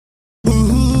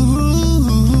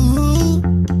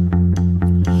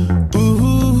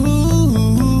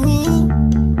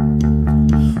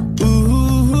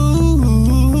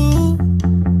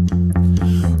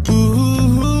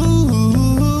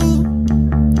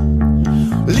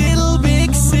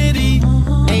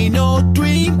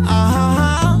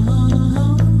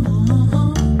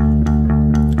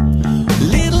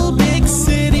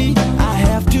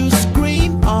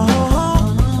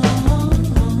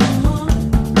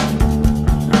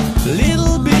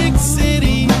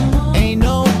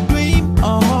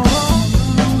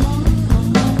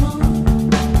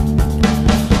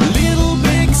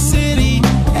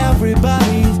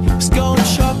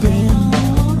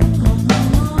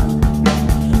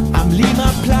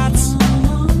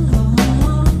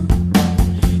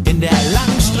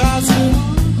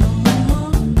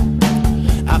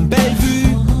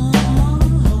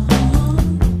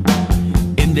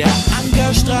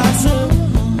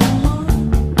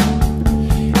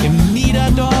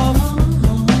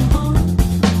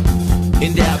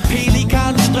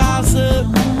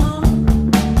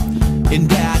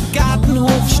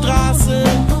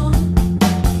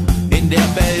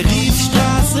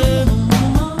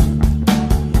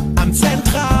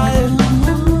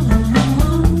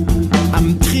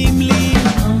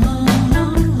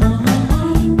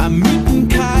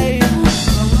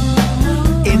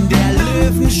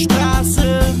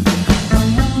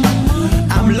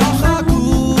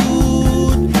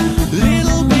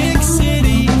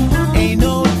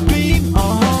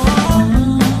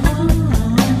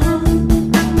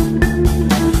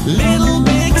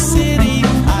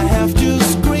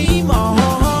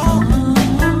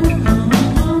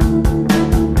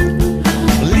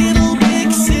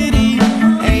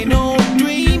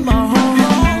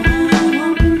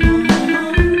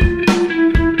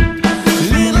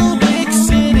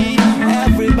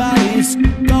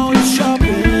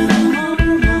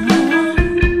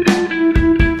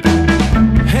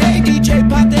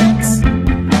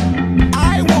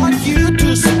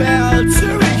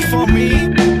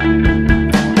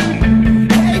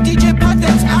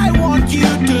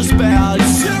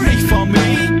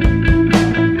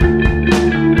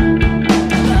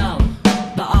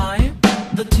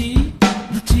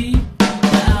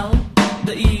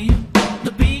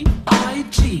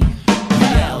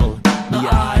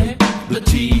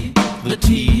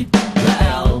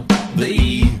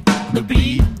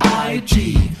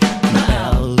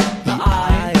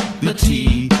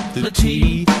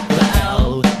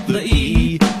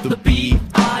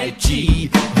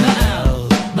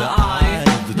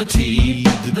the T,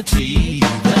 the T,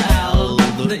 the L,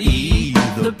 the E,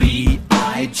 the B,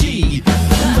 I, G.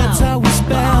 That's how we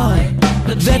spell.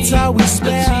 That's how we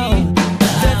spell.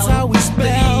 That's how we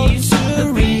spell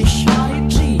to reach.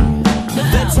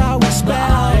 That's how we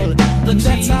spell.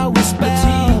 That's how we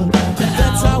spell.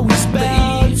 That's how we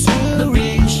spell to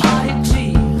reach. A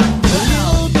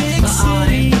little big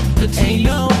city ain't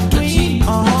no dream.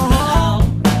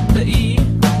 The E,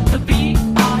 the B,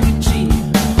 I, G.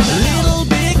 A little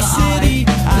big city,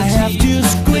 I have to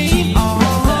scream.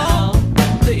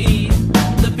 The E,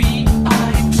 the B,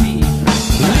 I, G.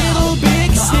 Little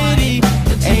big city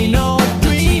ain't no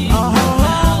dream.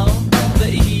 The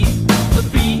E, the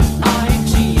B, I,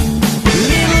 G.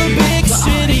 Little big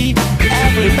city,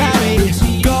 everybody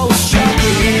goes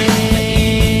shopping.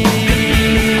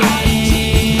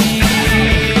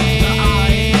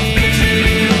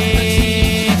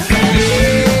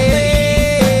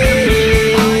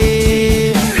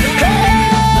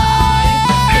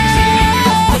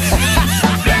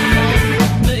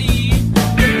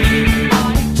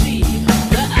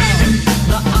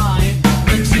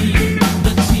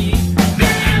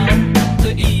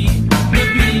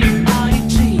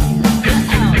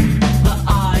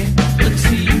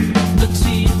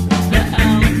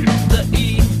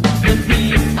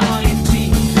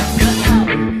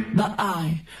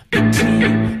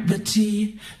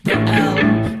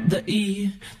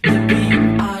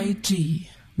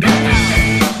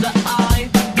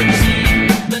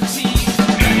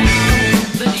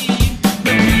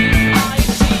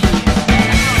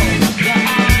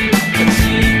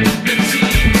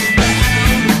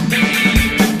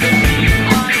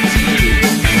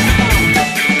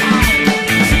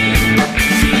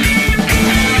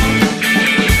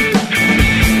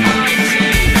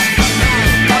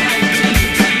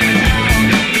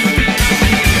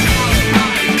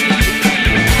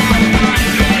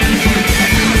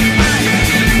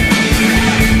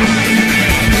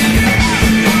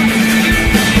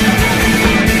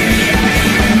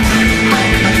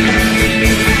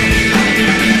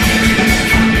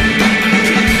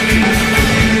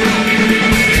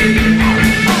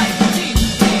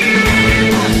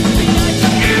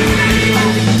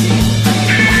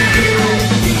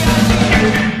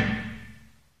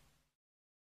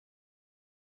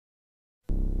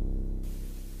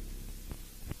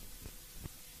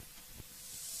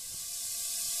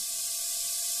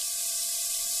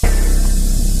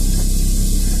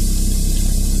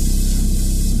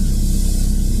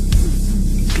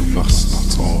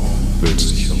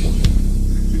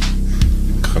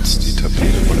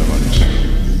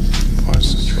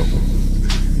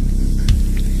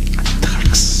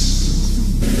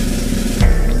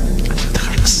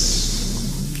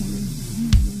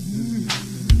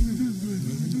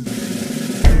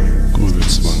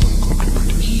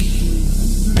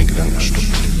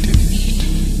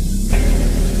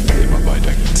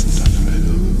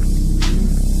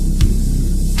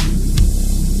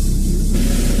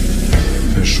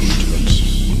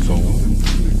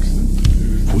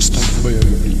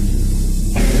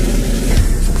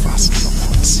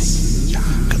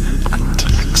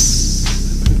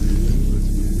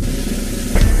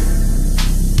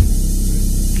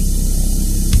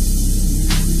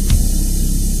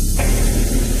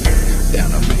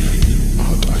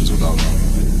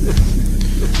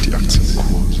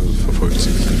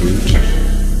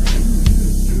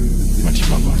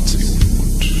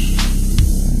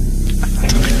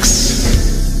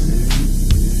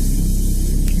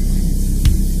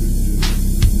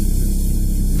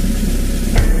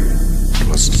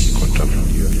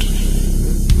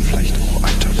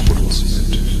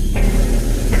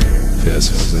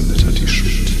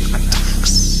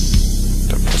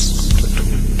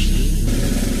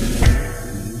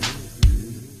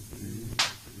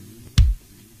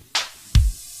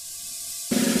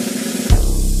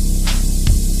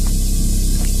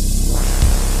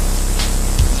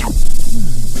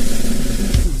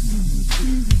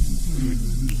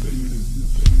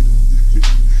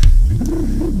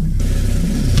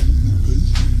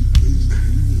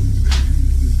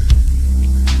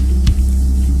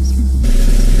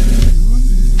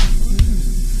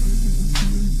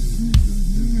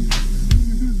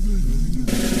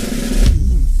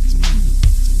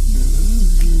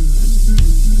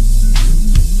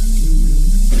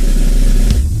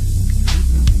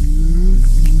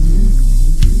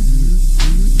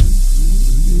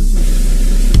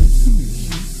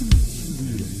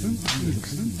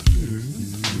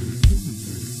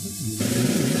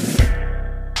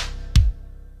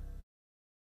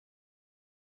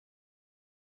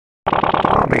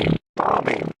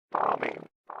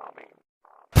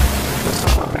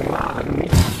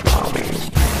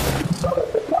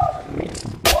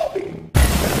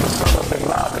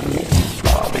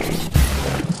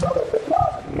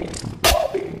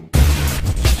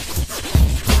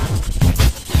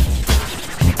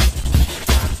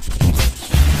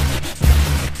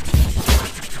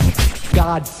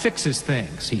 God fixes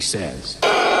things, he says.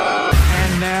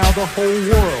 And now the whole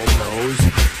world knows.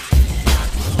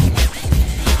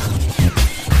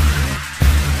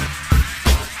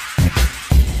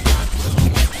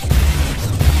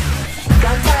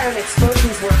 Gunfire and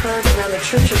explosions were heard around the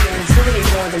Church of the Nativity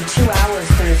more than 2 hours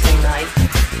Thursday night.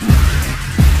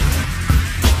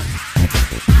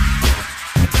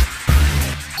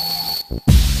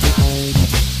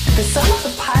 The son of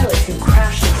the pilot who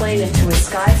crashed the plane into a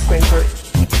skyscraper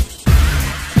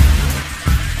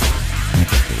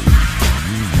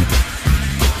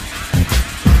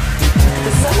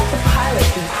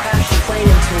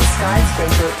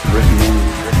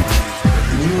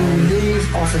You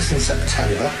leave office in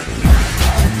September.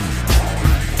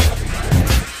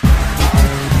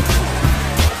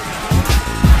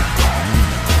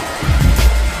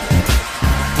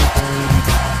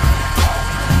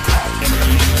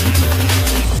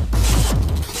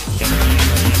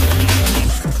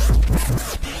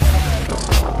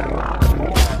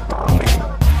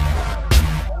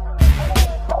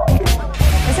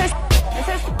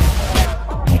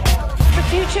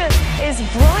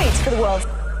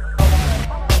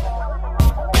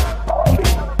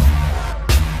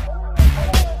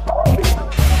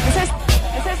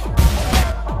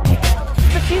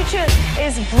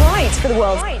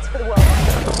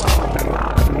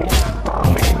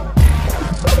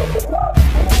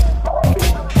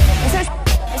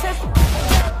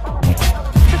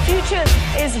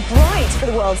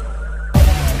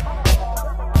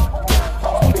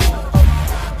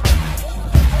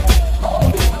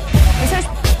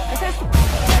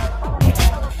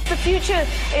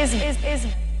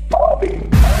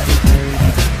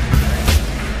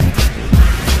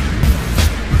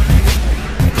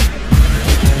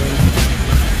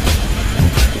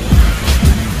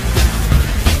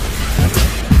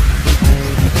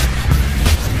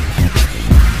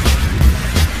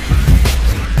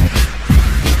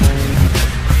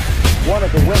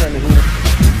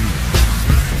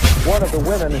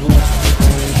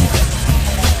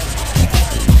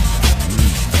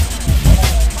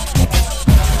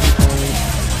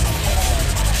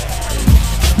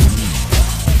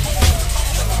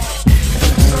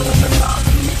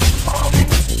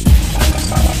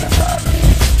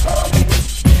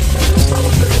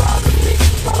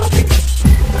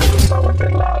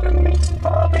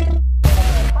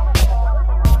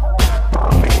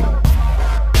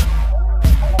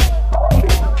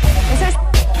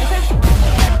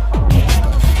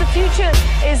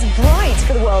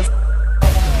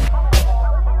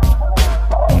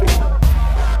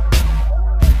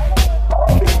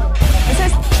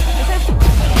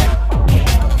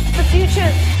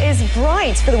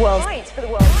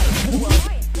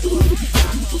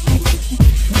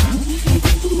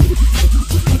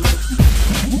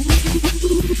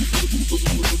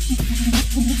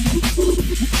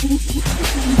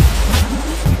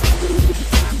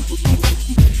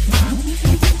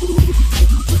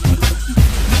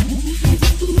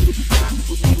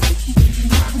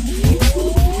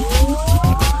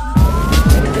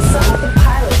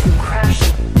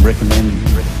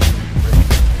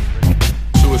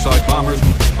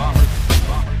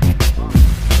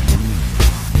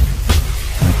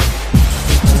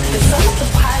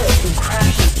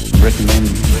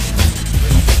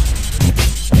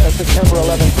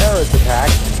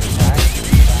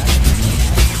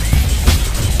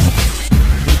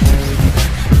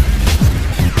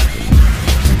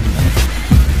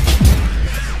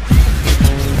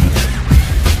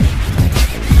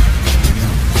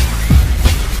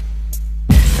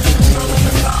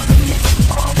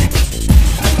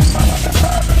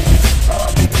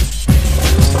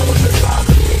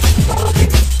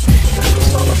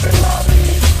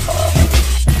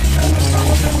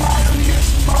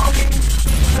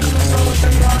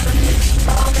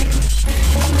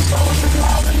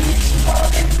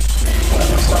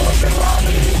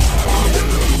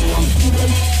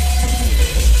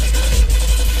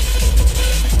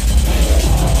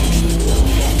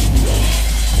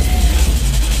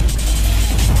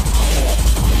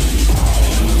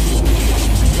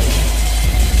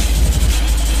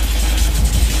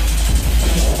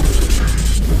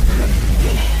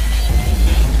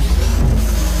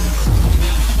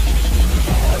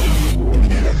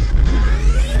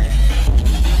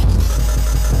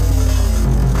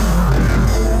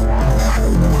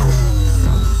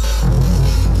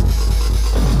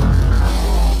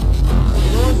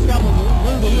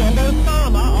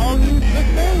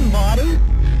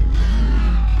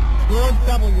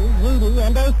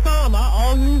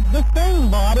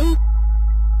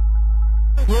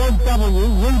 George W.,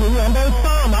 Rudy, and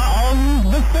Osama all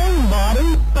use the same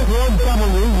body. George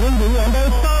W., Rudy, and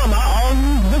Osama all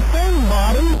use the same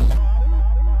body.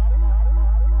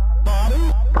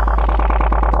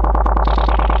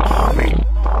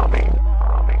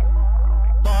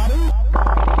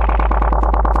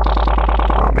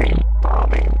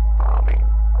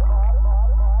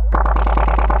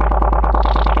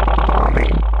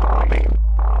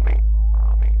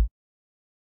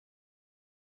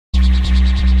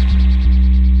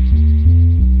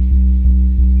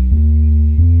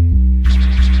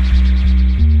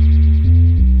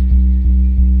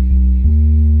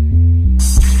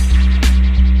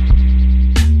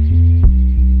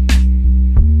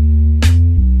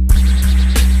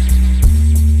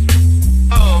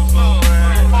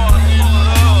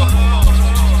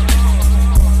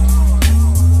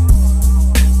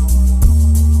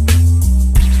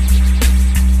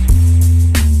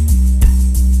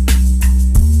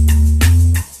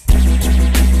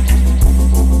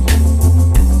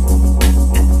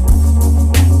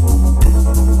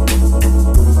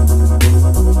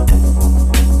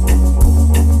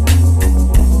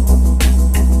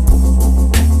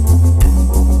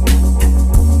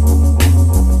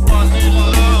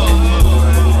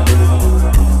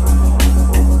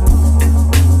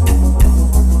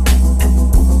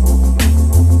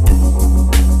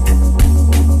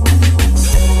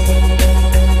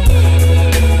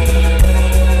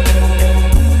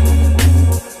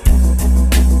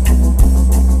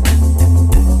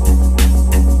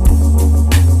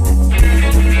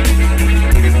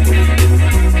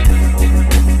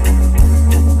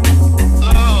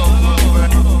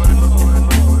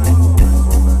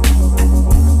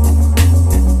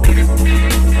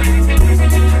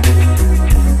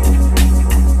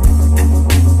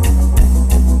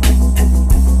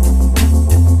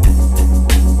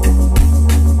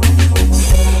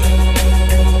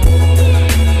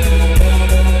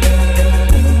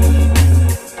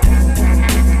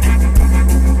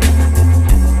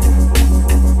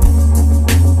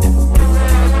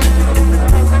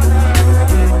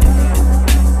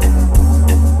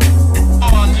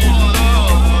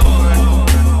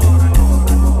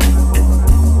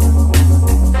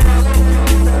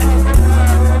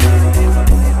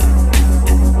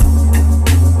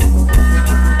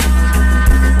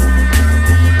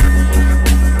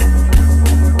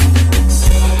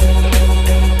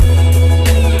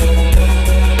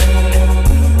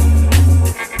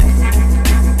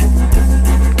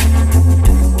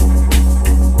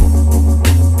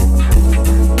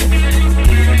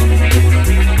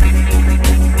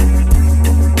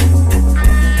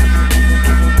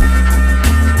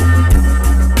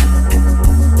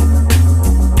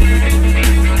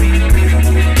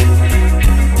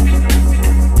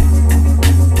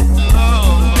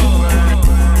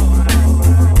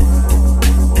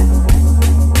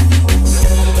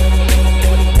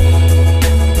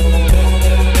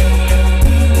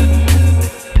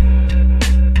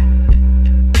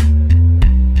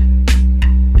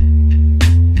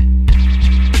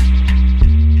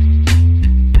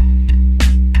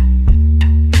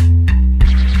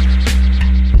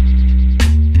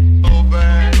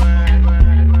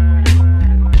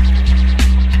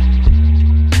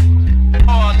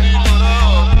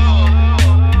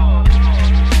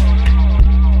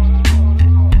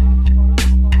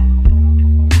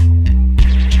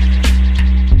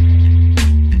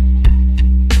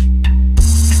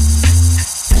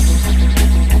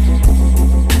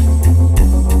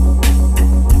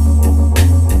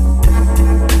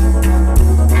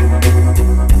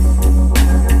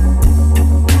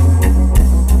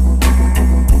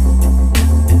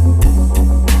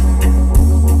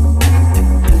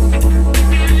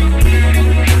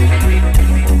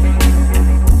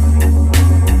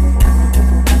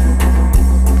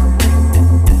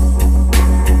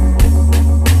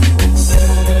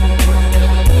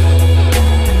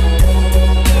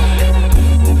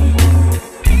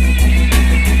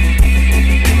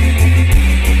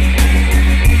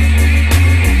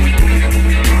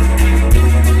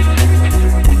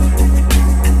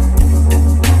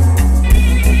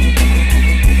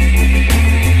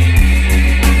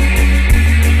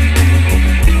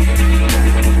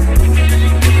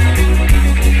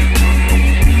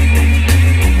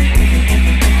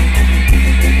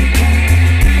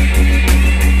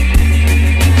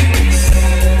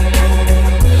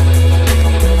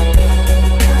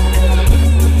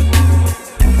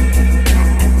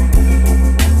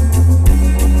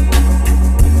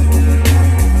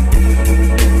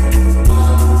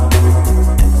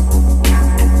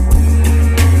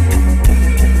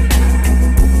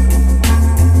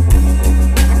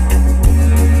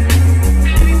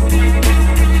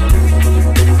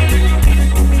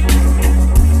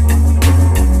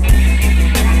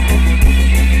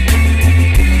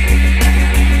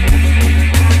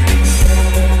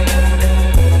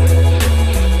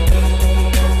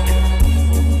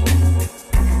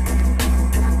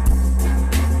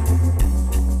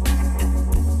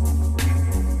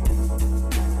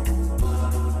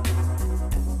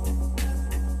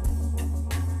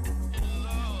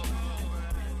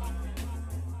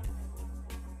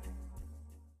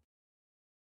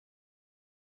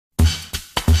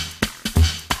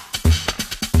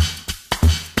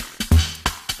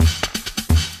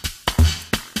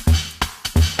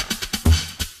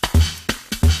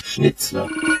 Schnitzler.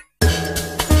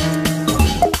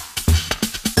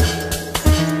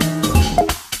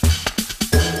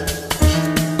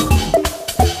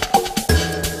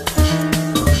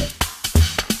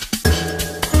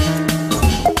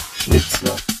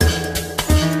 Schnitzler.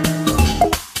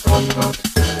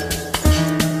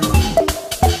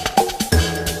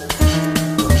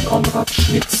 Konrad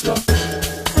Schnitzler.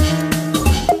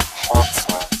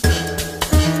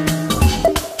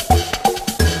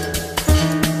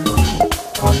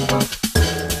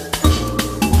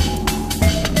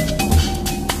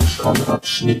 Konrad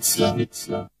Schnitzler.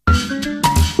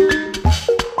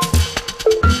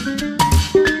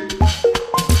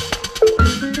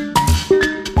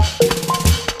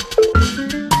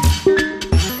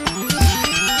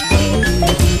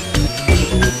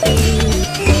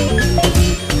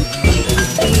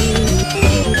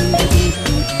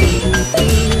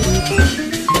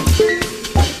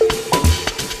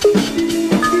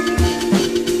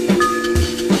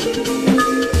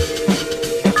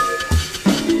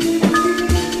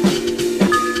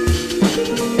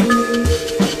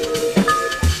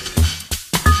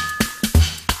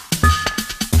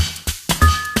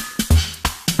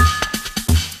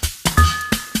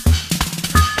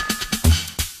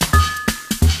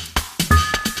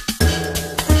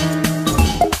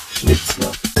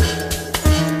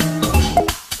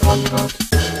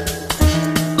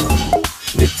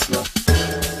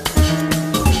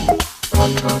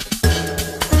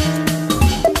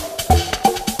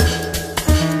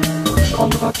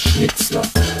 Konrad Schnitzler.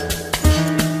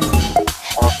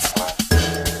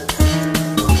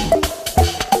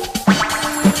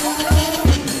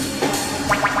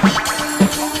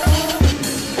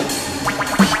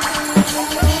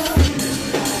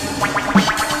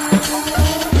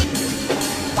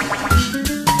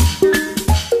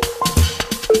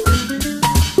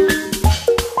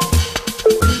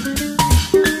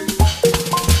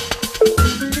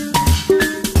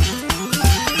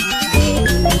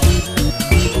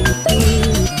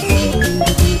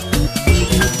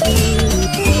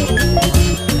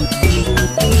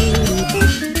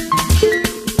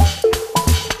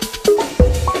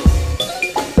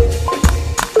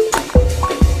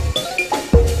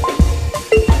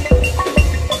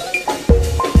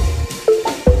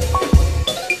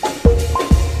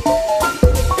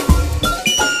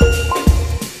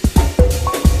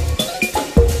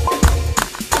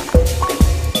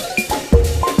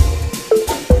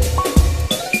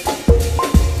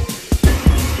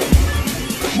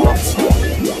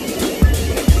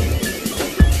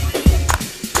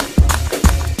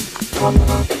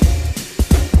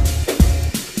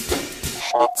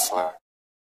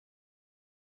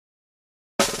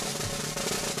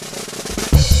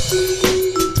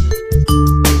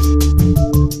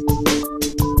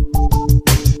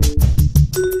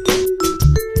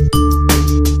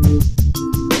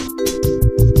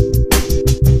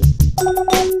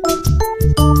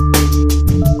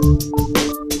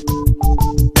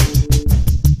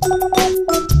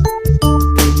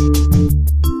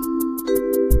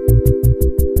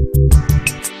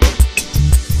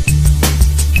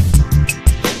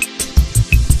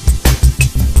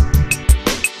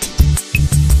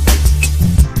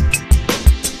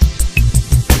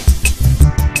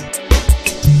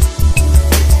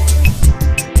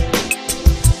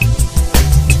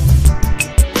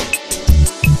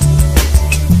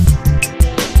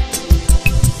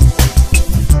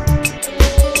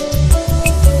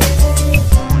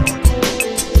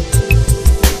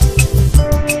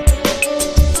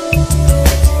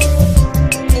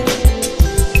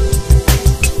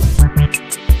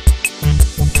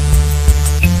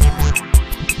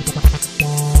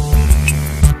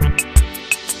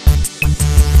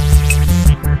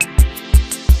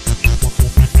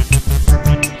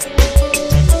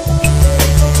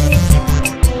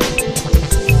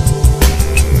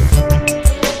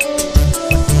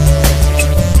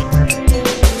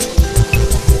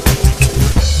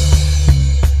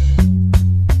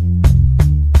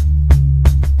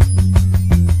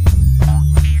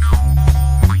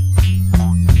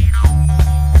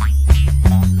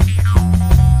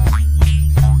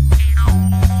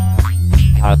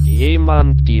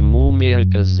 Jemand die Mumie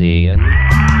gesehen?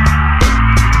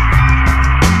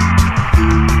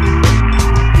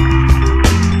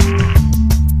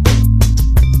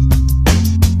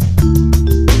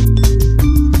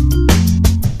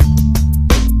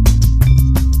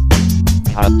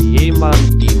 Hat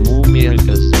jemand die Mumie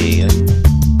gesehen?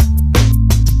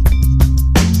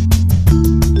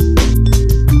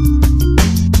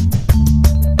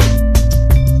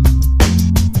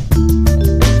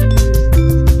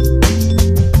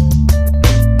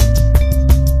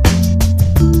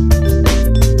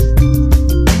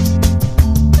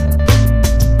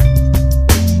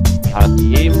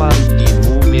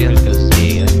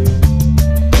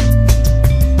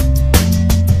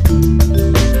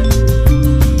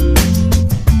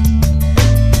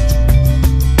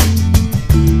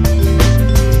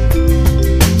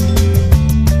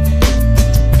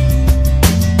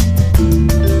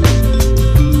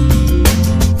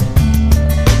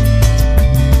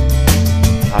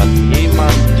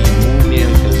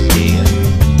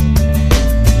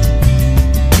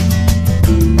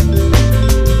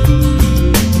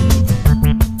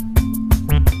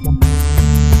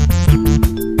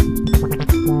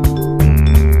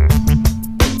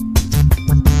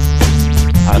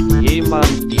 Hat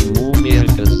jemand die Mumie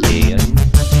gesehen?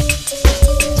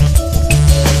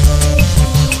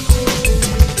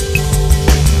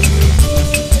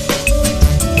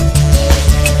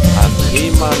 Hat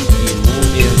jemand die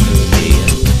Mumie gesehen?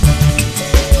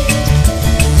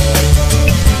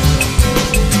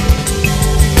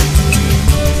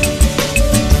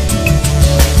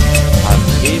 Hat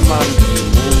jemand die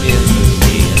Mumie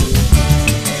gesehen?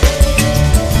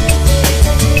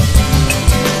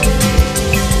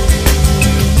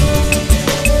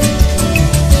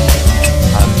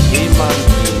 Hat jemand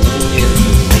die Mumie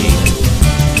gesehen?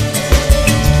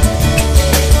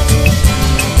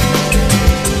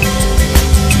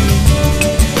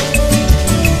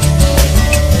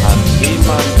 Hat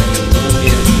jemand die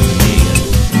Mumie gesehen?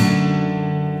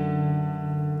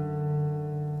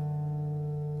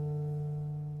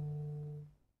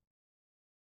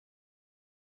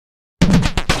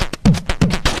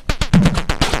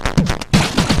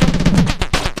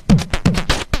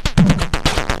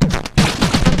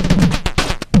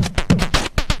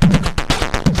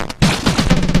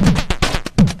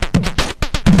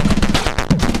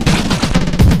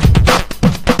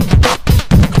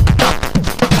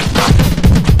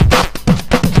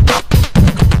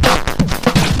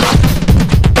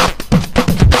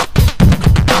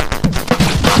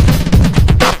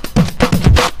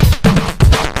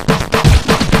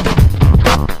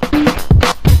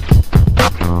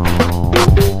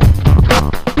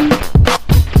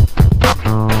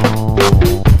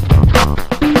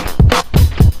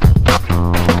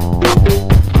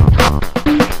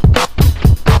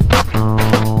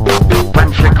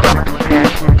 Manche kommen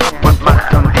Pärchen und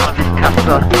machen richtig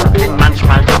Kasse. Denn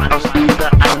manchmal wird aus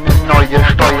dieser eine neue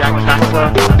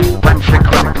Steuerklasse. Manche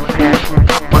kommen Pärchen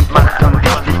und machen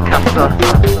richtig Kasse.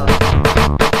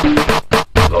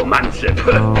 Romanze,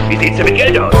 wie sieht's denn mit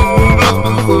Geld aus?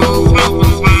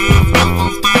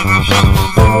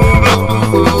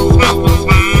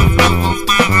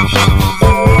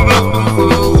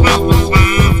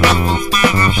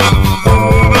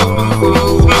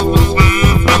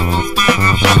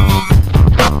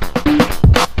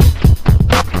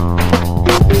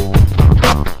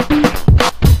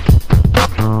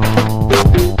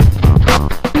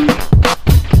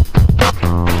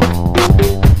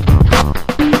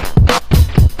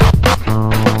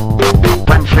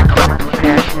 Manche kommen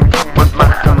Pärchen und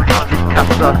machen richtig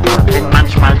Kasse. Denn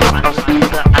manchmal wird aus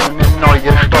dieser eine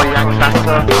neue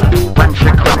Steuerklasse.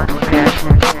 Manche kommen Pärchen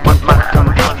und machen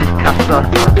richtig Kasse.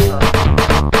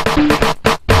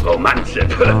 Romanze,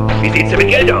 wie sieht's denn mit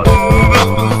Geld aus?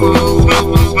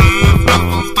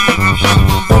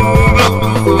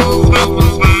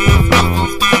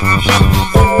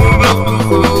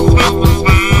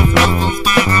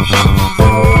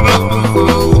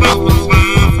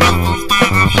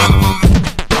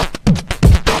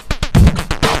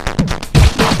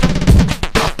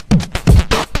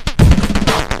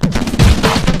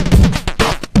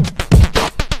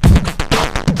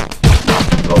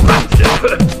 Romanze,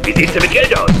 wie sieht's denn mit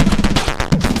Geld aus?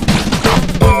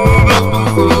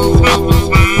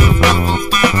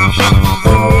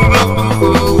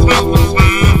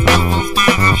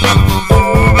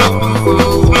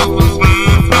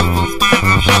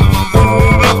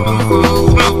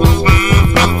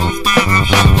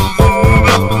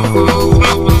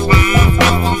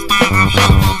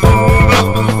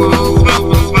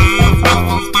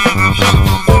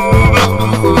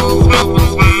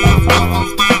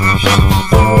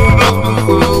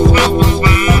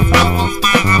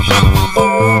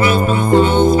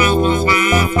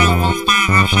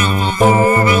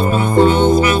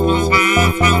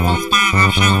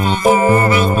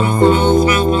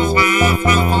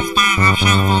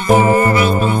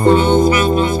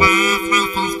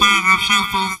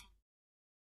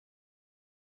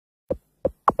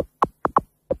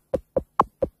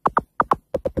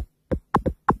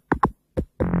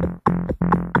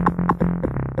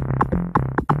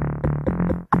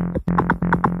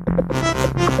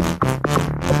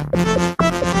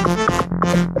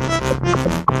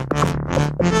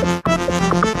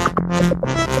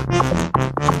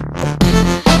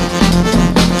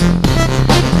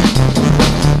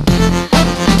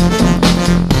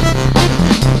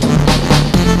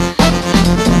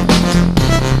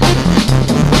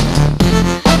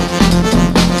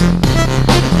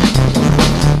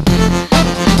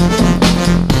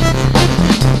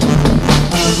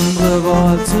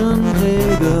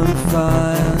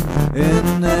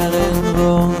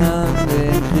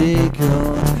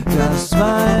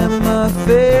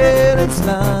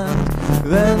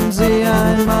 wenn sie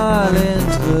einmal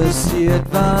interessiert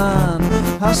waren,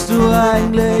 hast du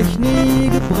eigentlich nie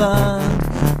gebrannt.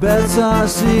 besser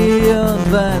als sie,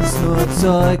 und wenn's nur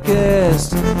Zeug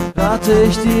ist, rate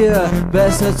ich dir,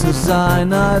 besser zu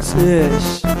sein als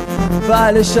ich,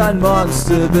 weil ich ein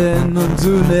Monster bin und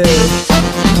du nicht.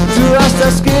 Du hast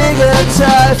das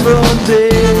Gegenteil von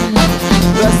dem,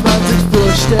 was man sich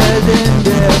vorstellt in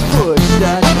der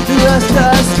Vorstadt. Du hast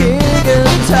das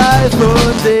Gegenteil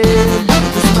von dem,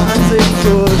 was man sich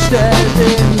vorstellt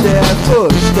in der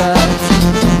Vorstadt.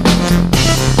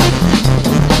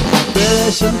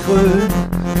 Billig und grün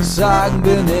sagen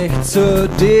wir nicht zu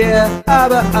dir,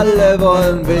 aber alle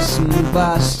wollen wissen,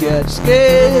 was jetzt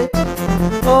geht.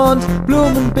 Und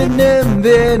Blumen benehmen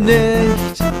wir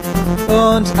nicht,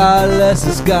 und alles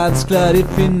ist ganz klar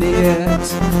definiert,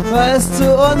 weil es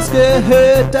zu uns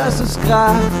gehört, dass es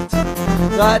kracht.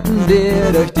 Reiten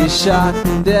wir durch die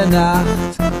Schatten der Nacht,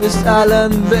 ist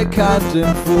allen bekannt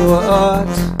im Vorort.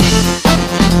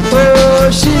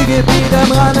 Oh, Skigebiet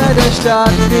am Rande der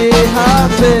Stadt, wie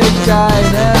hab ich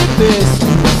deine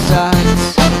Pisten satt.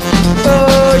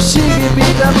 Oh,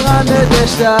 Skigebiet am Rande der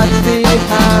Stadt, wie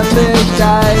hab ich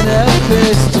deine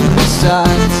Pisten satt.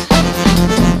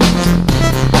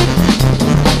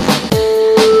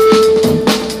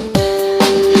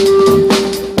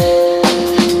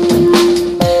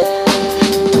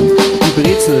 Die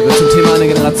Brezel wird zum Thema einer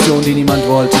Generation, die niemand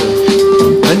wollte.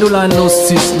 Wenn du Leinen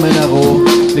losziehst, Männerroh,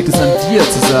 liegt es an dir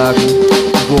zu sagen,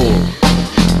 wo.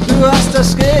 Du hast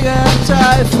das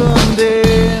Gegenteil von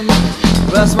dem,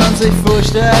 was man sich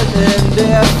vorstellt in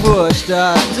der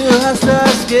Vorstadt. Du hast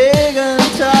das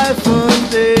Gegenteil von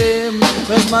dem,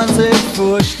 was man sich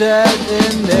vorstellt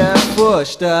in der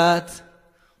Vorstadt.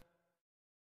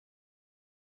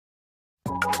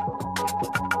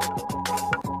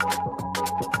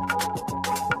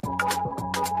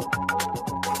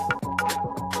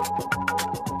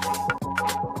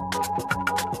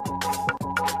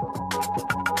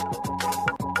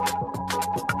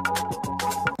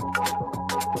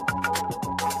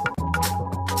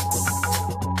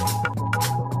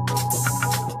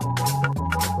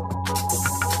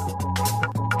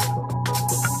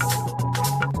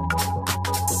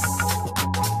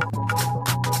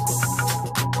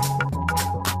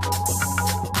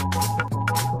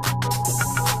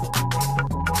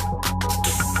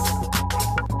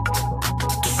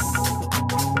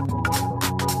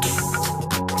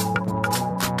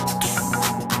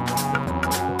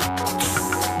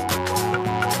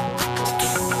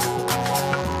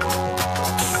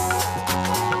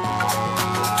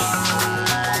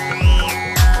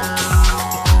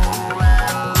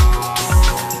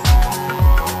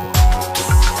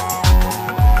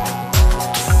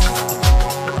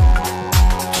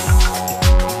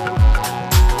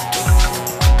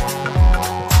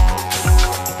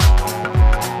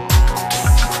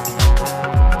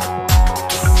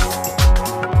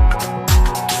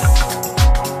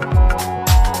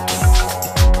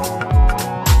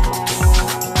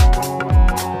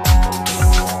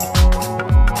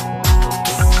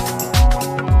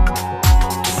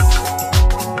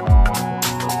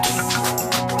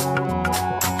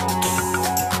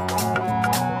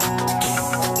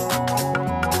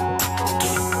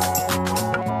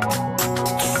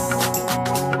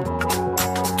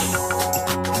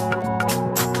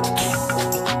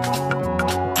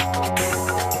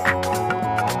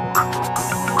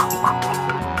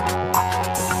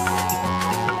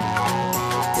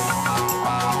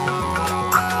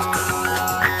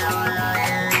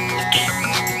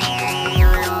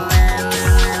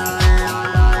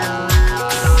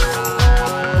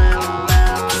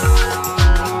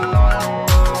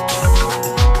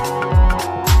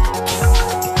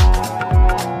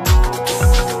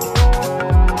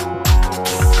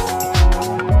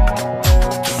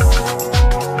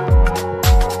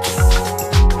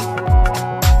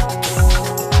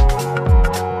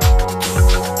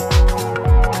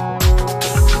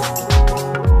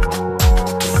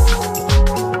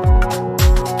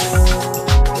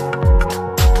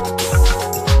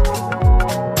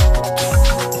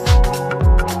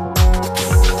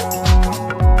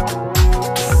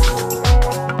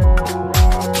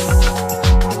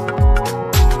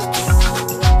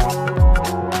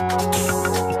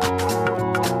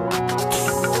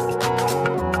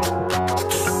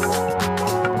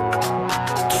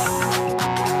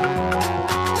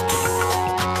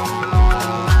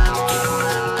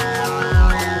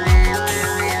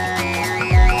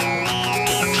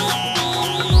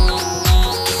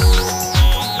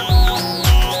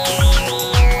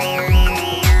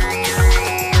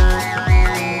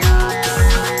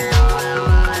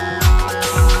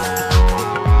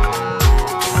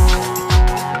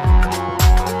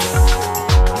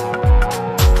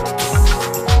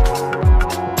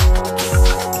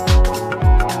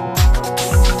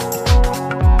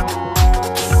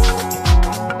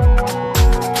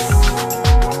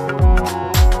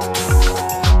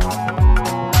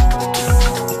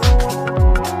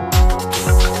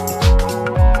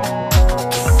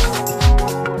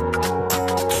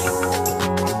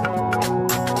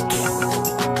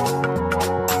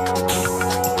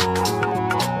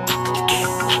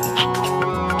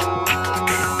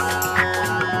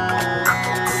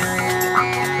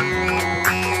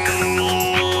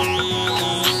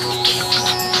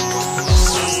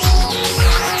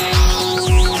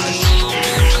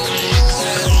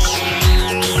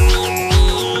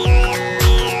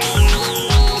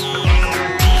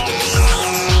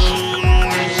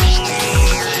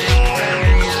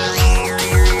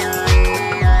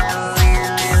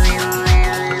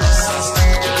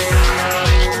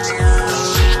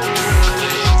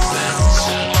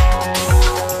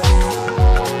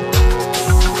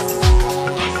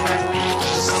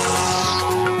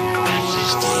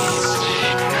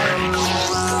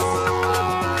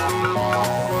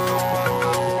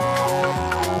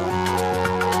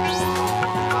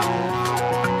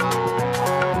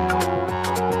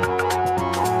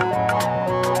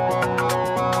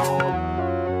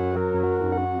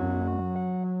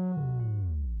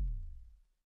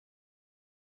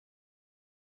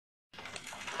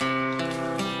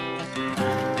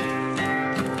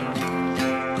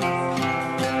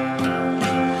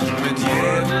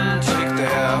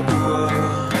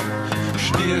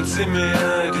 sie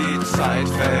mir die Zeit,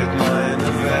 fällt meine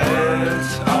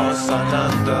Welt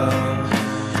auseinander.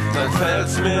 Dann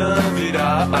fällt's mir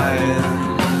wieder ein.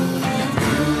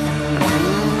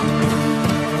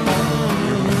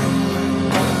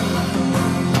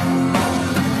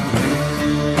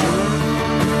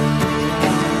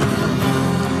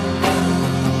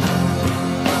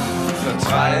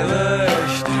 Vertreibe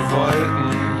ich die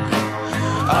Wolken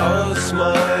aus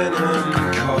meinem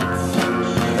Kopf.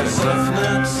 Es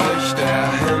öffnet sich der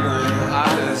Himmel,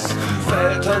 alles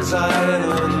fällt an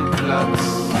seinen Platz.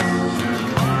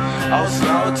 Aus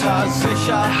lauter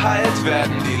Sicherheit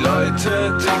werden die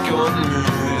Leute dick und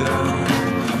müde.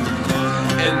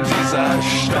 In dieser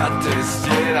Stadt ist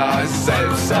jeder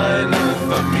selbst seine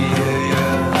Familie.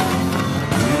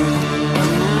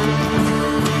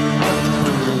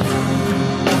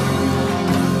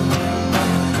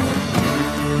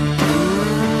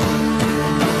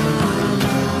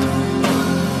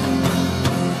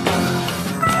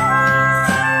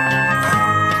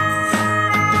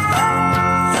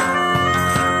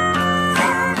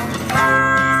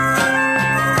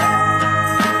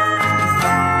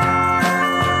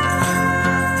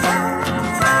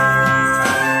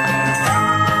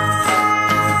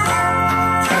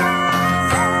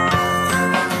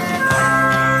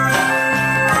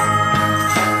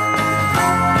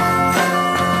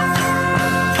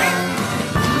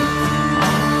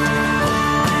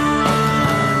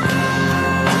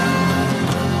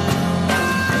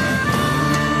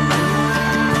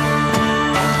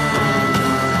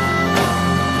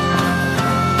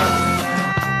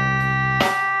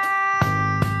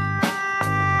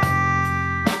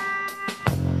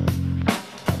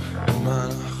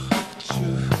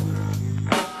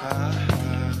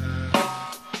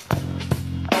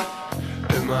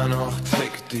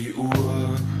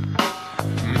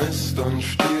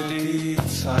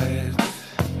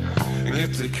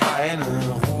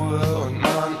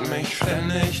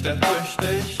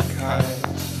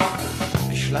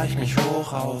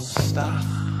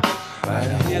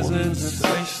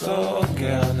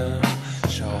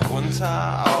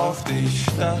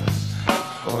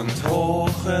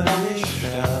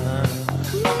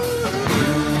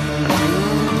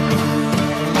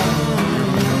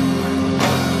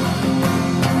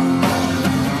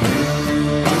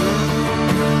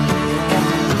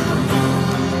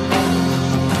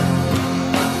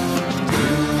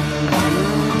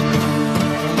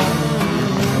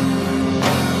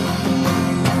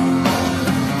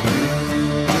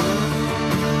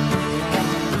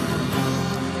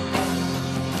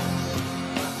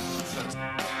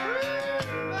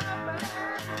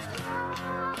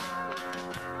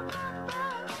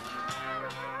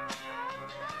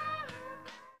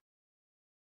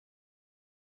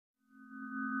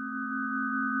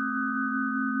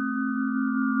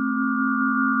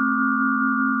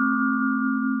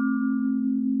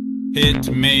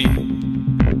 Hit me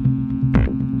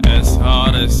as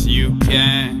hard as you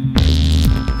can.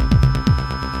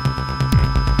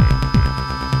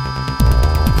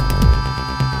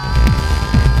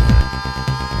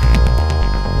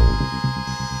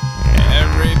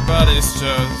 Everybody's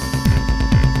just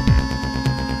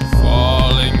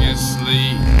falling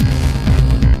asleep.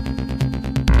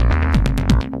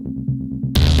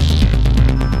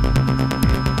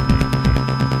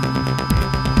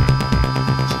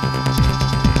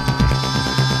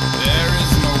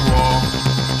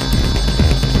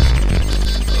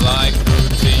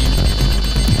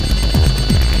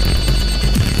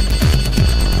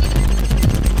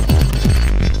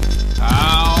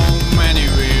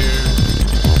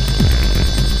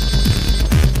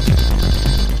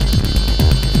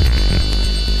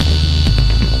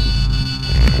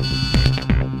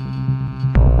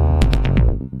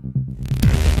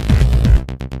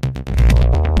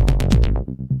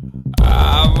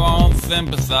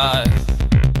 Sympathize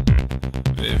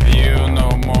with you no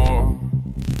more.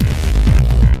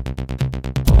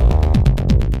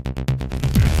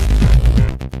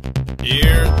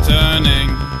 You're turning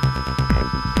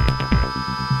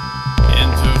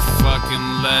into a fucking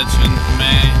legend,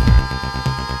 man.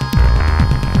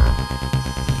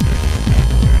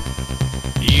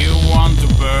 You want to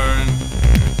burn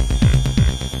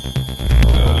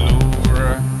the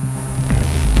Louvre.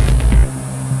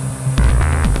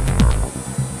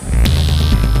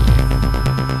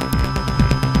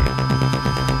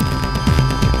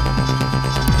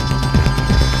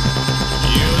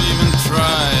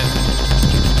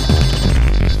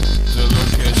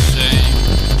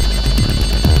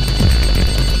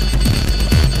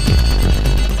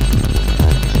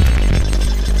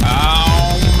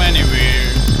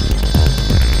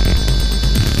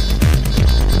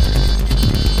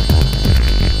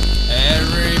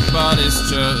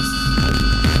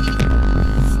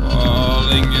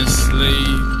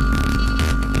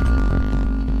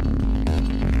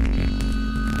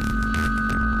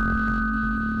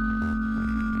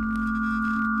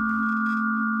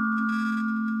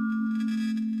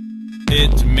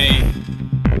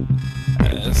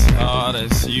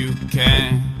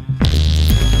 can.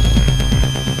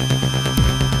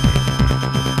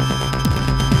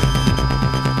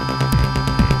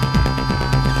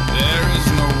 There is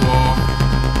no war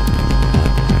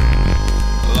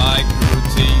like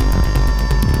routine.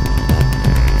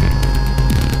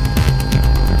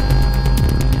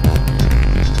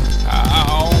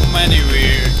 How many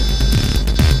we're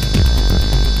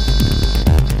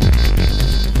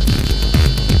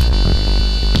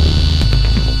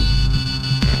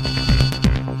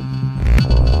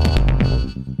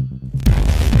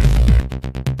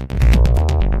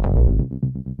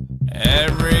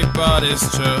everybody's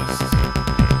just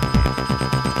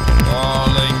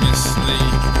falling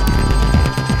asleep.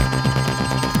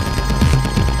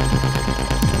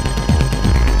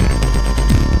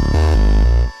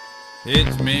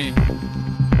 Hit me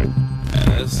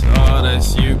as hard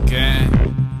as you can.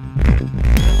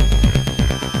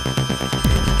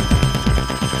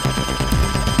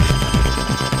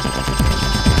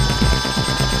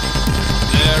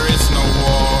 There is no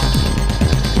war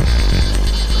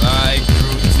like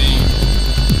routine.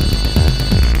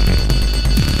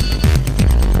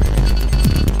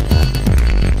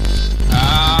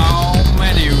 How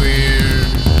many we're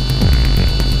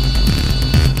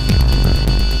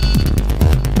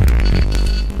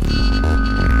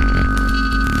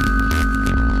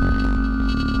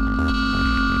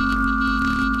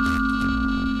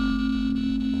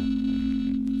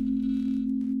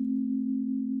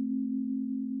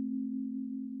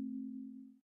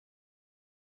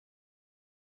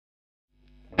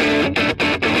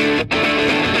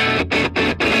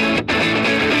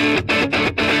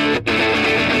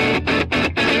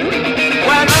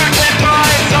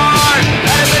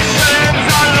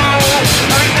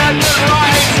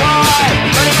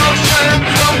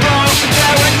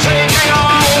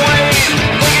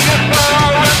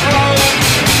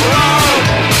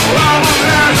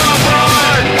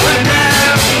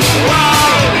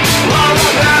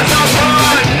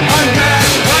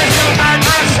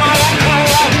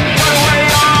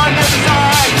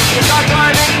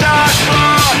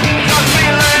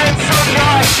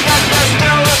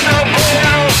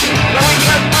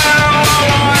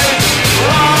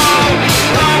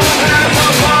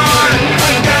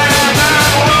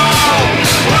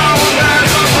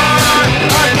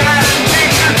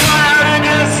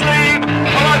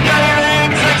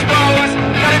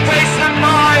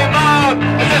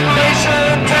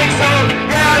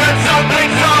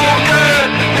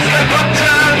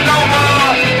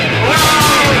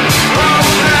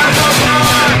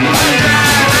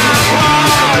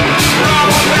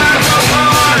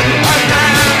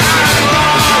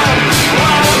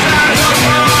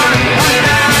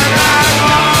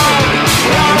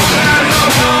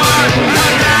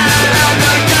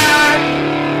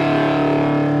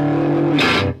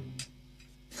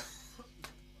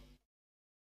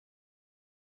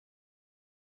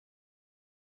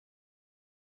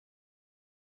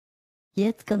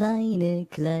Jetzt kommt eine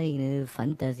kleine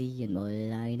Fantasie in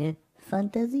Moll, eine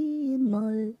Fantasie in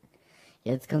Moll.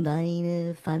 Jetzt kommt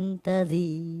eine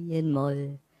Fantasie in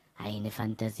Moll, eine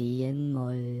Fantasie in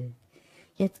Moll.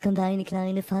 Jetzt kommt eine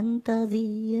kleine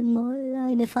Fantasie in Moll,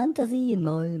 eine Fantasie in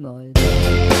Moll, Moll.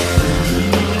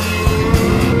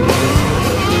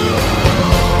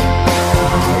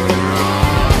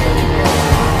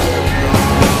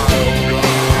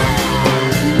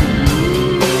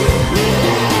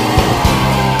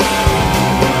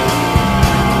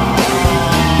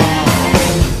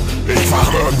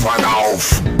 Irgendwann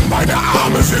auf, meine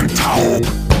Arme sind taub.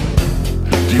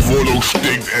 Die Wohnung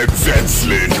stinkt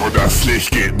entsetzlich und das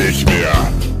Licht geht nicht mehr.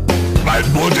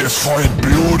 Mein Mund ist voll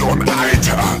Blut und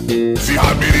Eiter. Sie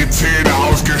haben mir die Zähne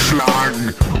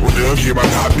ausgeschlagen und irgendjemand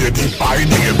hat mir die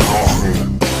Beine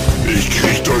gebrochen. Ich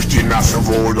kriech durch die nasse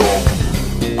Wohnung.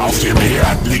 Auf dem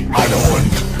Herd liegt mein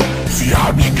Hund. Sie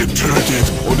haben ihn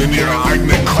getötet und in ihre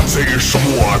eigene Kotze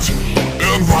geschmort.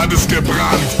 Irgendwo hat es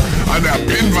gebrannt. An der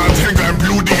Pinnwand hängt ein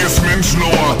blutiges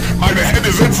Menschenohr. Meine Hände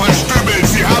sind verstümmelt.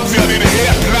 Sie haben sie an den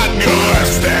Herdplatten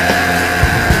geröstet.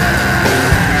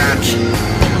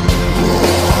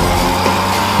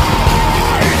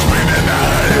 Ich bin in der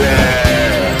Hölle.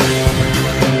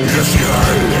 Hier ist die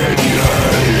Hölle, die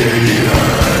Hölle, die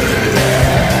Hölle.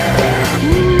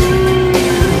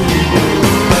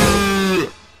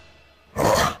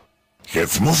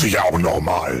 Jetzt muss ich auch noch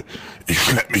mal. Ich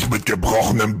schlepp mich mit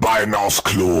gebrochenen Beinen aufs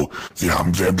Klo. Sie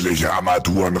haben sämtliche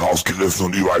Armaturen rausgerissen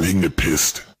und überall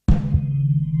hingepisst.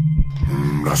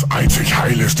 Das einzig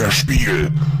Heile ist der Spiegel.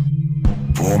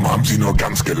 Warum haben sie nur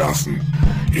ganz gelassen?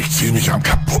 Ich zieh mich am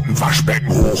kaputten Waschbecken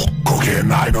hoch, gucke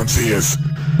hinein und sehe es.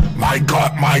 Mein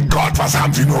Gott, was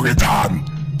haben sie nur getan?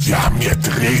 Sie haben mir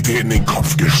Drähte in den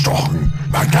Kopf gestochen.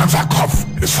 Mein ganzer Kopf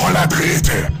ist voller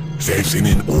Drähte. Selbst in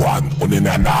den Ohren und in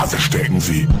der Nase stecken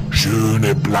sie.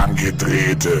 Schöne blanke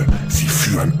Drähte. Sie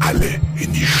führen alle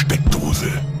in die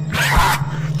Steckdose. Ha!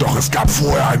 Doch es gab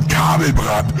vorher einen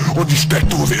Kabelbrand und die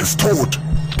Steckdose ist tot.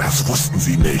 Das wussten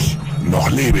sie nicht. Noch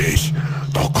lebe ich,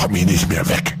 doch komm ich nicht mehr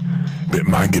weg. Mit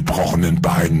meinen gebrochenen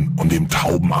Beinen und dem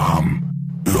tauben Arm.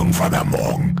 Irgendwann am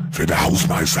Morgen wird der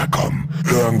Hausmeister kommen.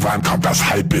 Irgendwann kommt das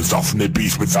halbbesoffene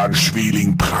Biest mit seinen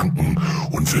schwieligen Pranken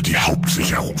und wird die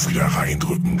Hauptsicherung wieder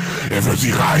reindrücken. Er wird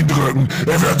sie reindrücken,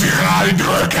 er wird sie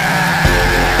reindrücken!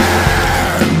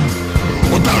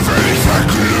 Und dann werde ich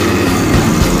verglühen!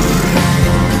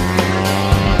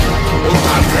 Und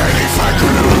dann werde ich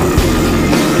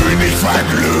verglühen! Ich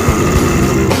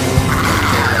verglühen!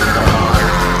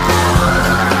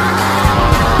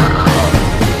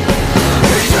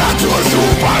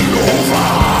 Supernova!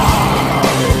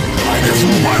 Eine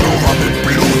Supernova mit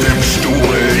Blut im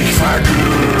Stuhl, ich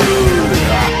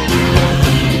verglühe.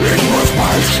 Ich muss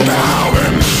bald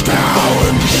sterben,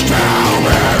 sterben,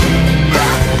 sterben.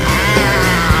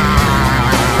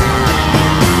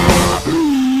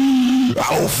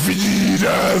 Auf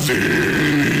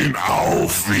Wiedersehen,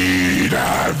 auf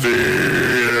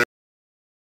Wiedersehen.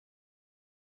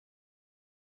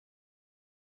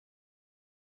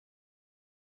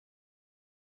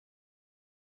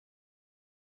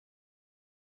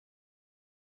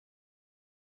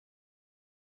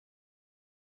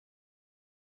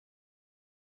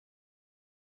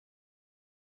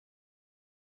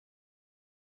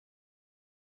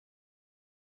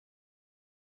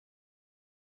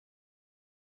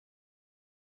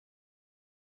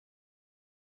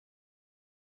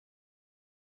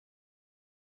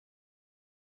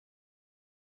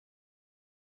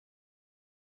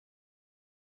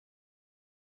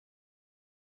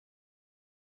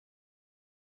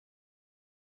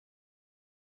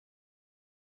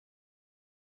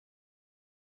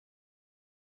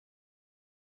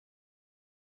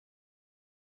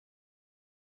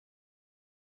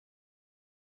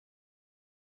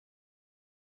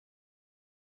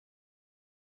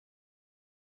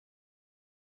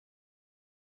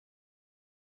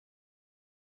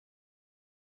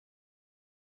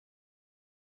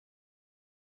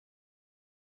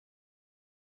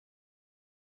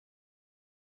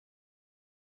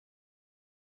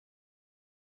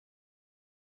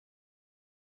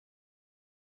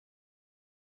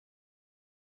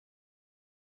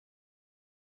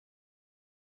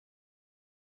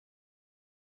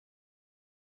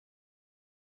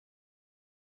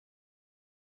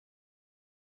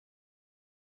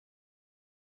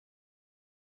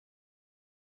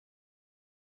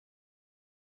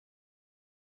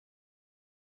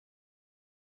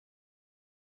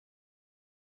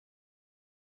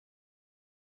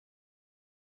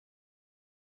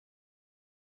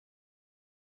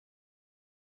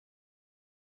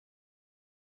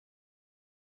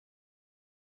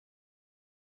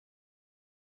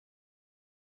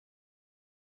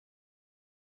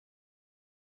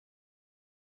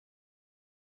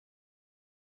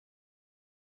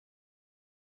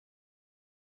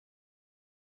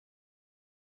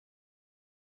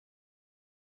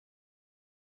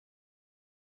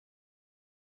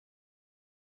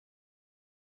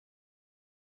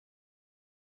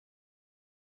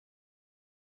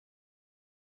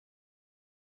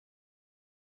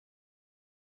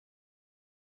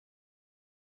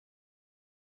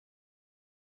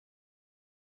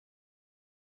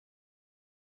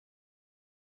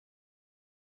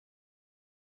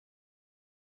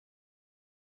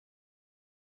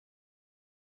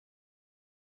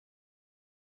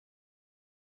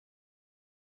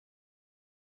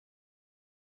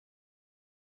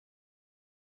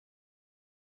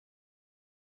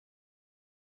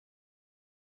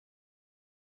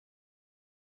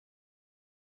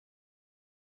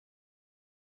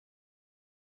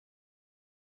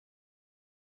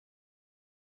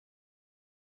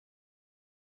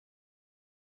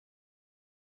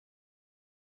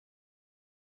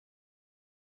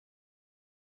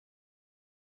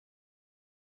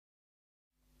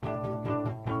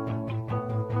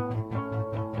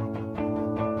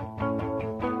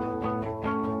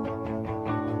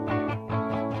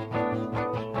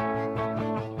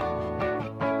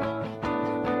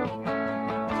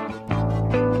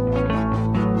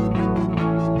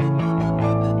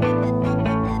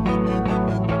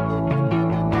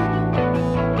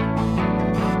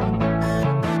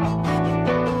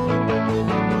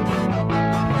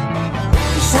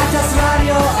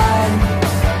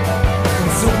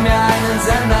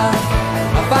 Sender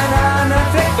auf einer anderen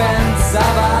Frequenz,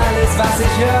 aber alles, was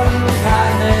ich hören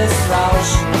kann,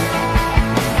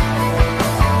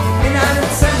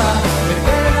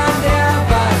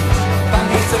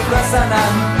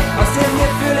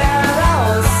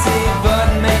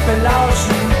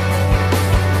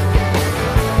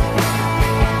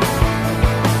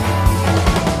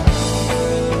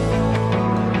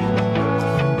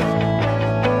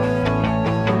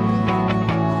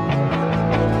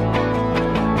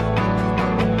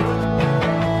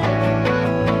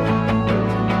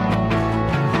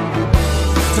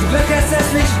 Zum Glück ist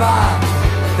es nicht wahr,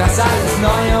 dass alles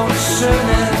Neue und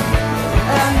Schöne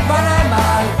irgendwann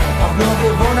einmal auch nur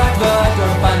Gewohnheit wird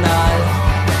und banal.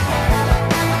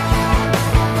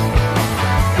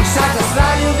 Ich schalte das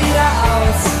Radio wieder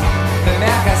aus,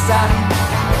 bemerke erst dann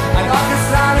ein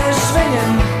orchestrales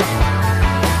Schwingen,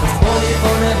 das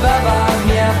polyphone Wirrwarr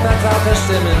mir vertraute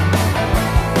Stimmen.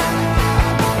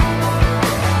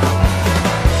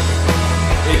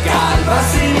 Egal was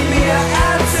sie mir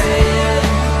erzählen,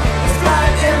 es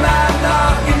bleibt immer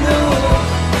noch genug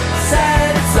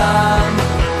seltsam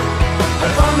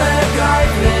und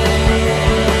unbegreiflich.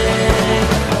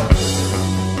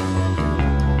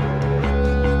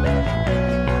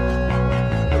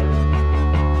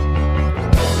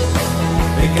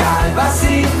 Egal was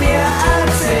sie mir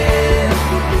erzählen,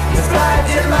 es bleibt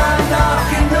immer noch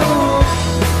genug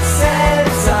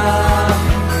seltsam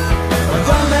und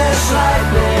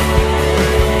unbeschreiblich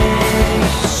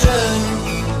schön.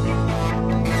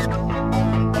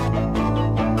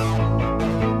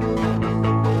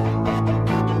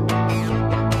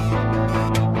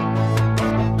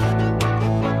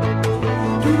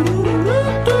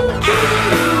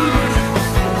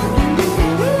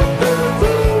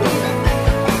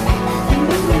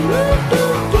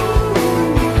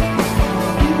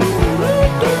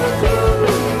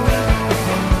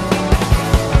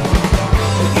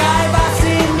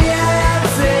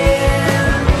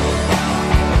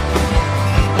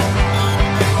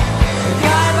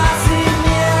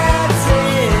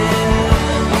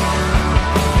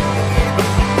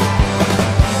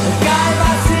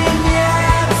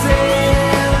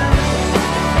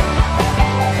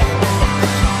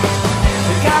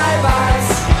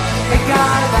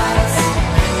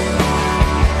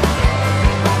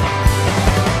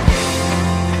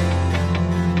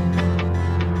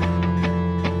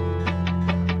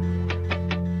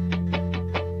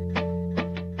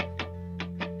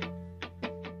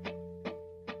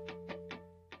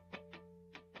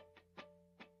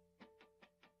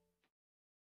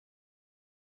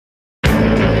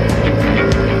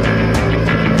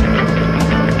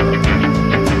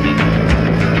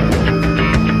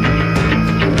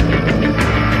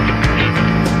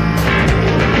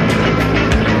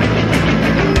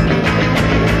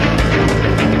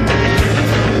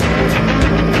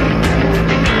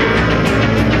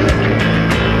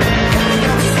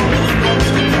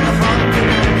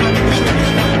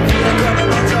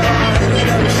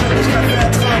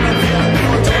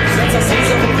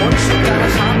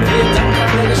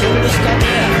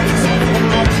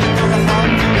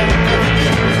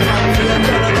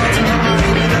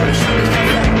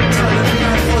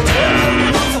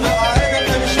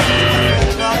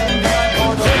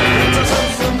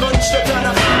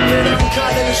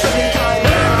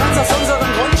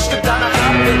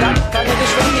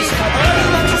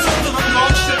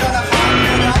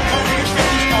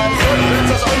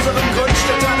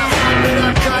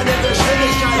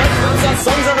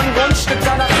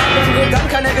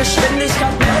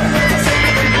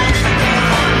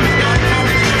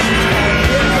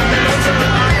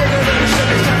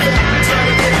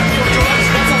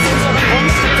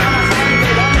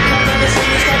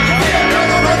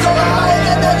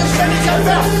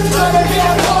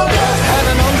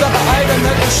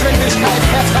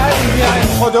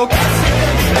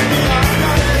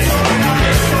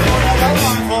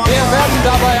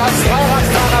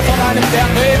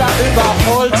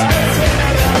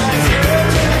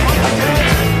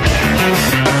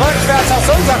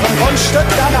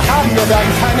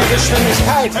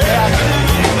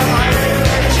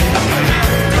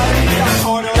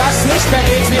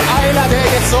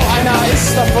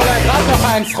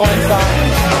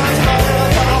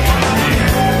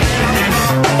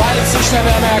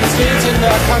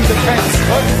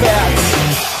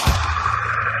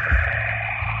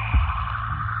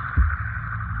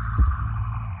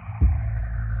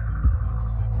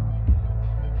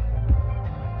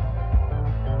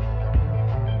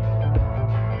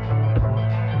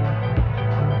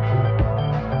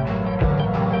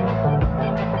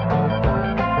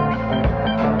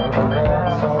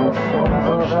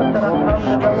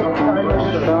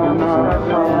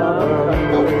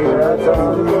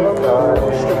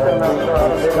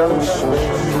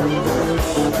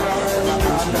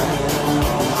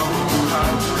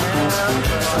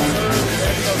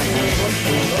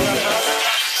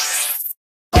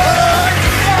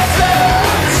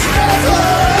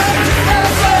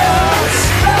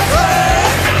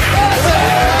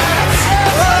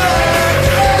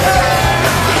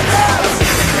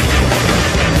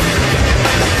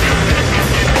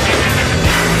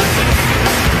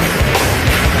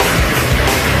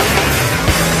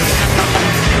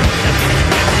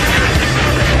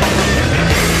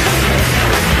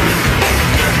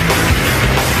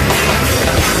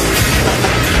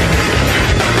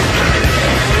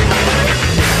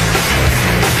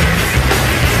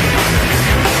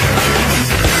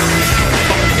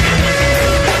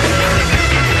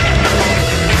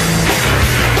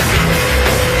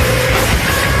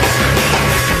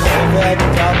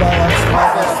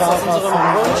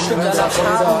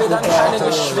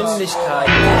 Geschwindigkeit.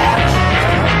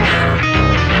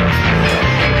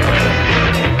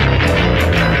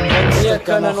 Wir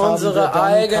können unsere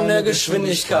eigene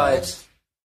Geschwindigkeit.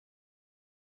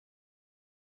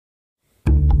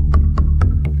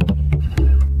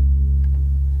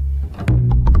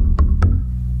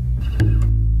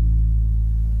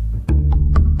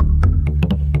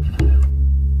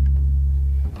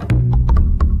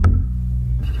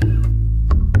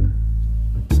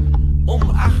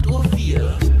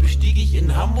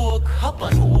 Hamburg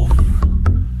Hauptbahnhof,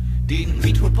 den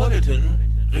Metropolitan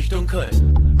Richtung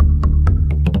Köln.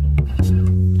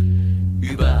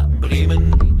 Über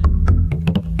Bremen,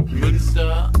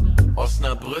 Münster,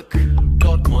 Osnabrück,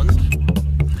 Dortmund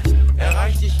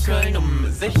erreichte ich Köln um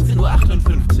 16:58 Uhr.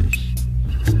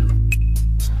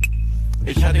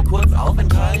 Ich hatte kurz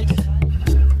Aufenthalt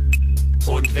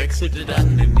und wechselte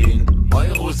dann in den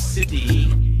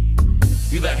Eurocity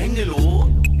über Hengelo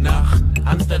nach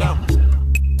Amsterdam,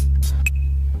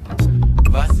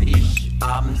 was ich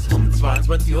abends um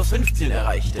 22:15 Uhr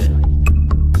erreichte.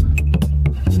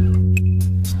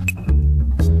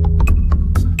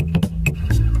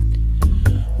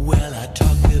 Well, I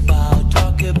talk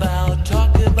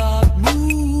about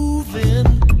moving.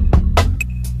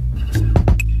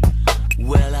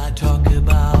 Well, I talk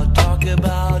about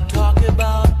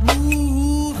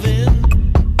moving.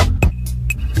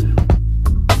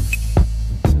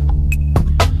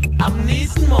 Am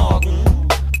nächsten Morgen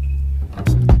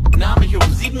nahm ich um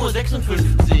 7:56 Uhr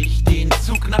den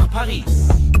Zug nach Paris.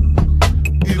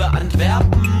 Über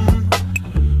Antwerpen,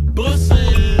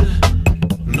 Brüssel,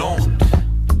 Nantes.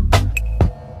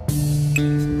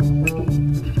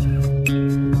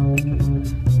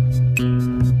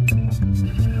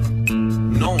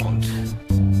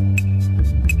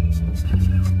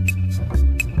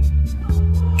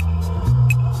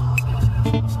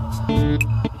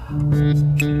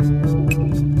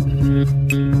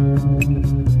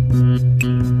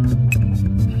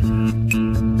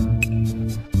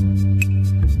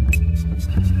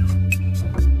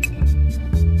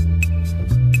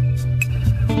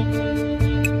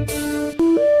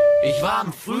 Ich war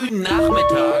am frühen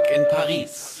Nachmittag in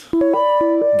Paris.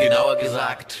 Genauer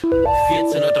gesagt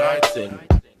 14:13 Uhr.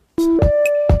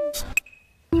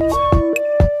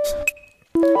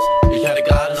 Ich hatte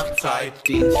gerade noch Zeit,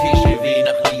 den TGV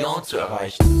nach Lyon zu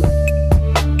erreichen.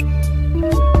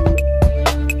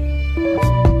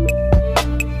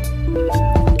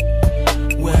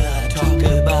 Well, I talk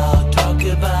about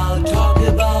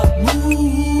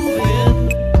moving.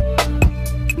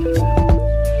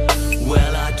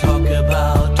 Well, I talk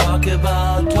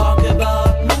about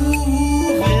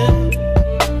moving.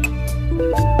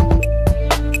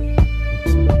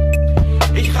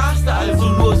 Ich raste also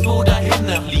nur so dahin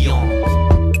nach Lyon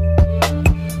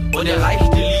und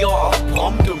erreichte Lyon auch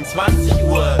prompt um 20:19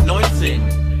 Uhr.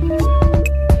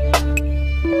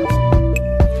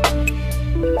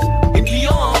 In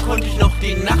Lyon konnte ich noch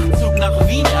den Nachtzug nach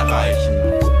Wien erreichen.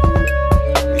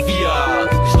 Via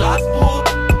Straßburg,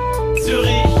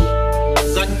 Zürich,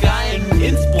 St. Gallen,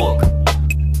 Innsbruck.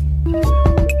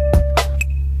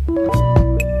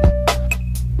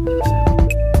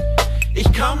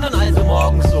 Ich kam dann also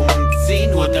morgens um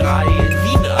 10:03 Uhr in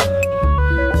Wien an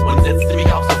und setzte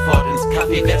mich auch sofort ins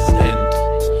Café Westend.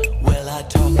 Well, I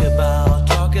talk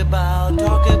about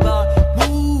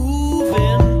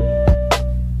moving.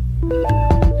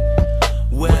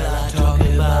 Well, I talk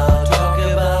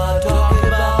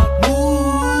about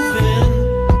moving.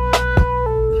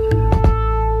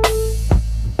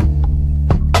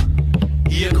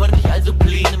 Hier konnte ich also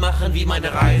Pläne machen, wie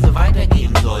meine Reise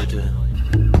weitergehen sollte.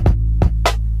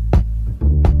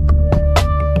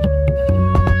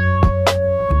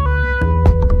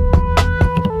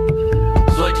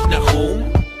 Sollte ich nach Rom?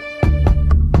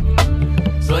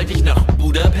 Sollte ich nach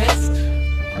Budapest?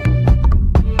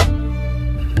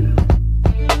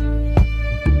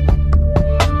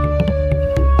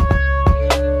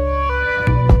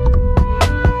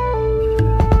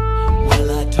 Well,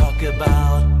 I talk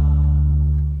about.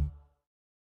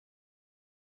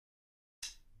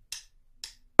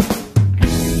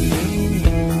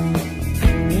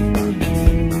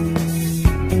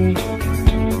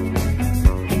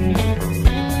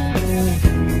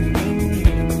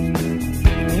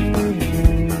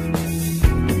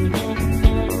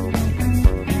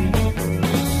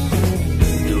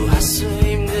 Du hast zu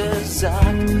ihm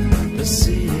gesagt, dass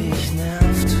sie dich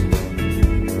nervt.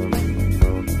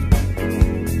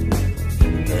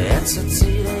 Jetzt hat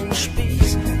sie den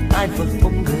Spieß einfach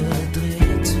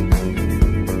umgedreht.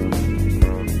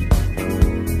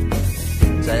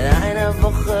 Seit einer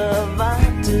Woche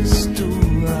wartest du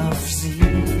auf sie.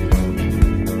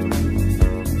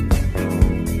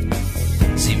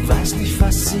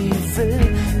 was sie will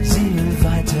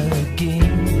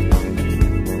weitergehen.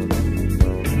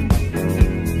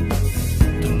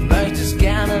 Du möchtest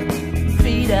gerne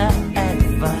wieder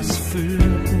etwas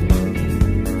fühlen,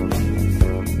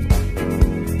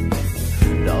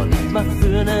 doch nicht mal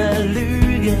für eine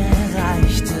Lüge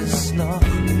reicht es noch.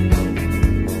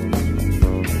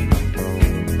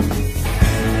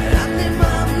 An dem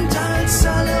Abend als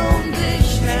alle um dich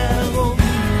herum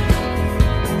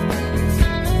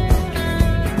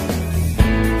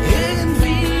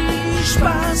irgendwie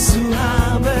Spaß zu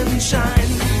haben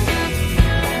scheint.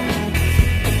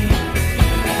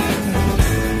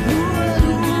 Nur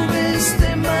du bist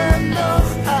immer noch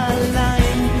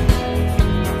allein.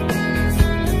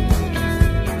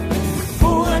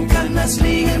 Woran kann das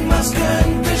liegen? Was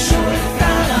könnte schuld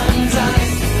daran sein?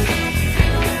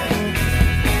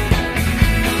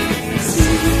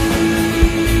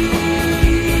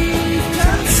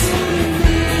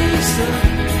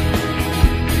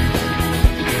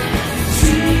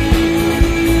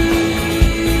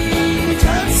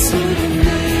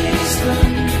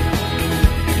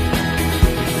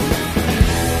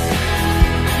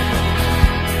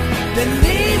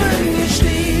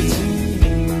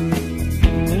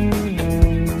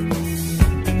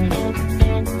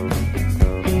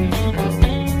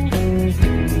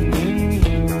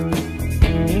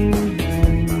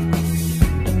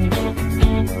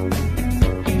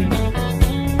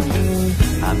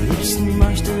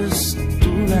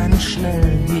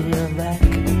 Schnell hier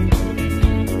weg.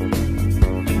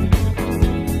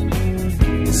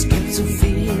 Es gibt so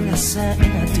viel, das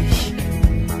erinnert dich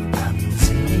an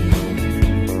sie.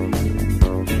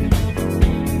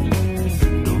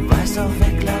 Du weißt auch,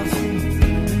 weglaufen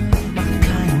macht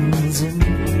keinen Sinn.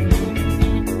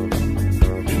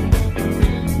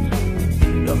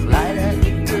 Doch leider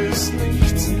gibt es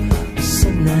nichts, was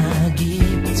Sinn ergibt.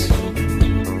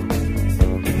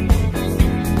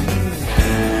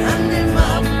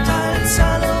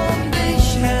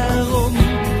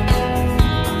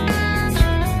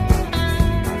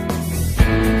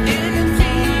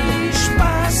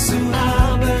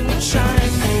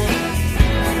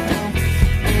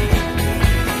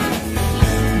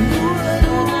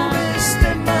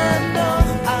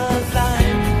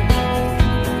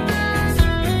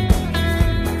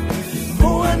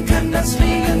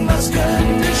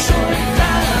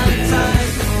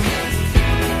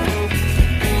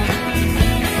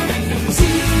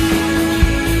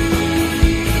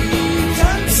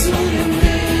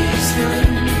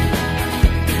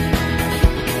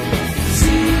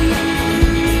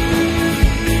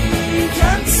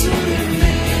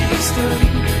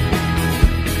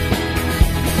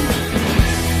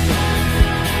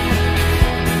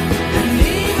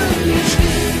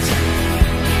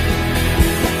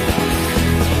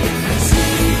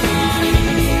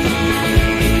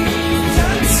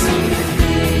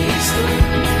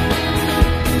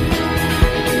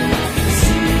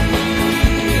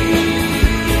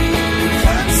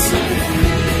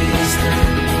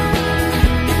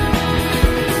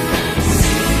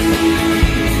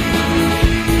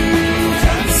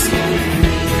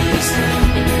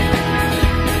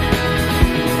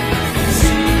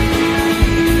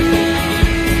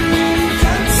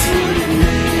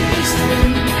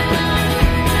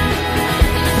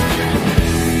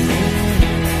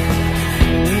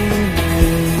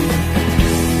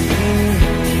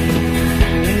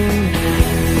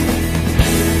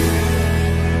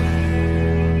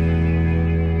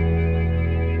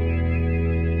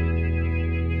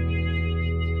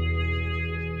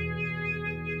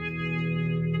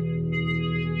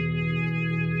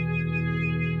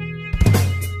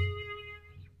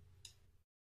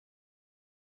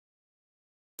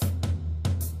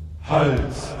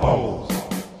 Hals aus.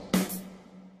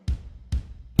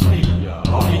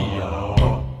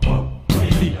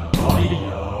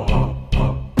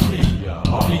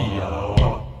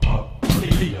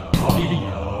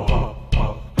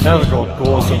 Herrgott,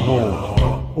 große Not,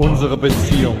 unsere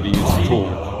Beziehung, die ist tot.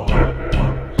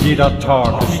 Jeder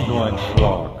Tag ist nur ein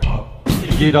Schlag,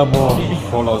 jeder Morgen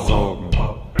voller Sorgen.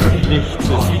 Nichts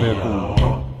ist mehr gut,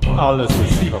 alles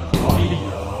ist kaputt.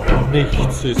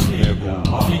 Nichts ist mehr gut,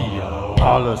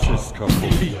 alles ist kaputt.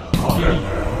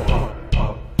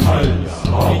 Hals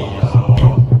aus.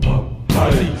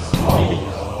 Hals aus.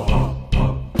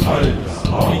 Hals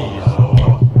aus.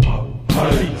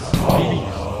 Hals aus.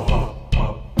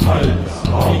 Hals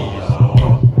aus.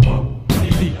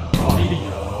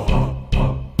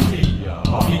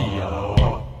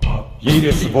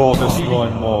 Jedes Wort ist nur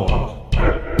ein Mord,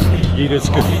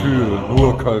 jedes Gefühl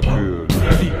nur Kalkül,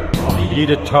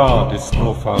 jede Tat ist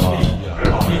nur Verrat.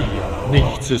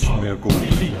 Nichts Nichts ist mehr gut,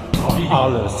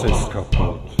 alles ist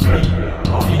kaputt.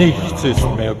 Nichts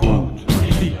ist mehr gut,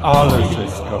 alles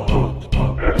ist kaputt.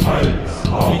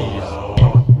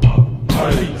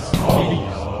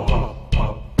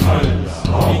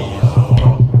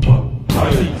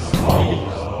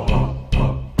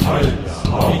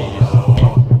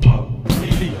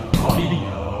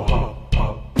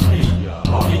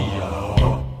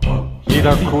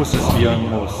 Jeder Kuss ist wie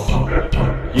ein Muss,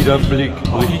 jeder Blick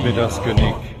bricht mir das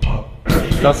Genick.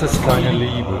 Das ist keine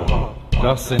Liebe,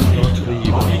 das sind nur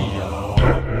Triebe.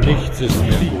 Nichts ist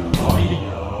mehr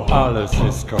gut, alles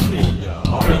ist kaputt.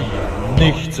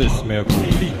 Nichts ist mehr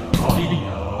gut,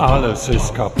 alles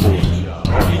ist kaputt.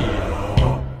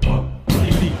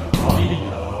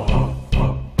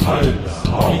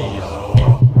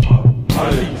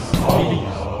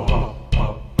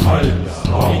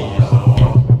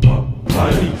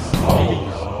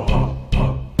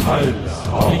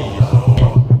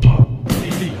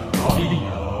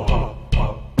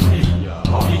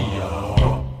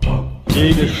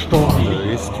 Jede Stunde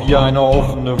ist wie eine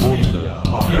offene Wunde.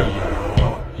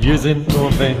 Hier sind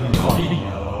nur Wände,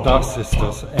 das ist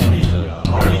das Ende.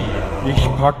 Ich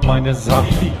pack meine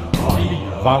Sachen,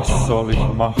 was soll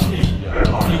ich machen?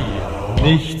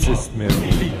 Nichts ist mehr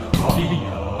gut,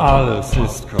 alles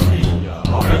ist kaputt.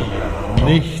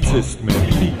 Nichts ist mehr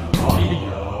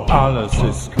gut, alles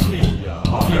ist kaputt.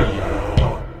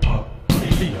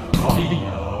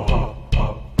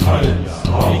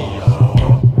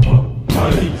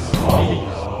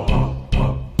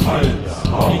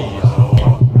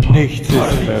 Nichts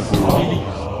ist mehr gut,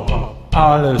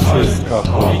 alles ist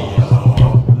kaputt.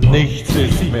 Nichts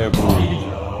ist mehr gut,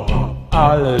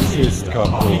 alles ist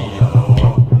kaputt.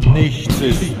 Nichts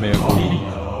ist mehr gut,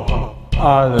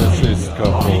 alles ist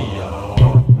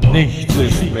kaputt. Nichts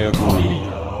ist mehr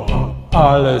gut,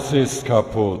 alles ist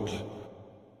kaputt.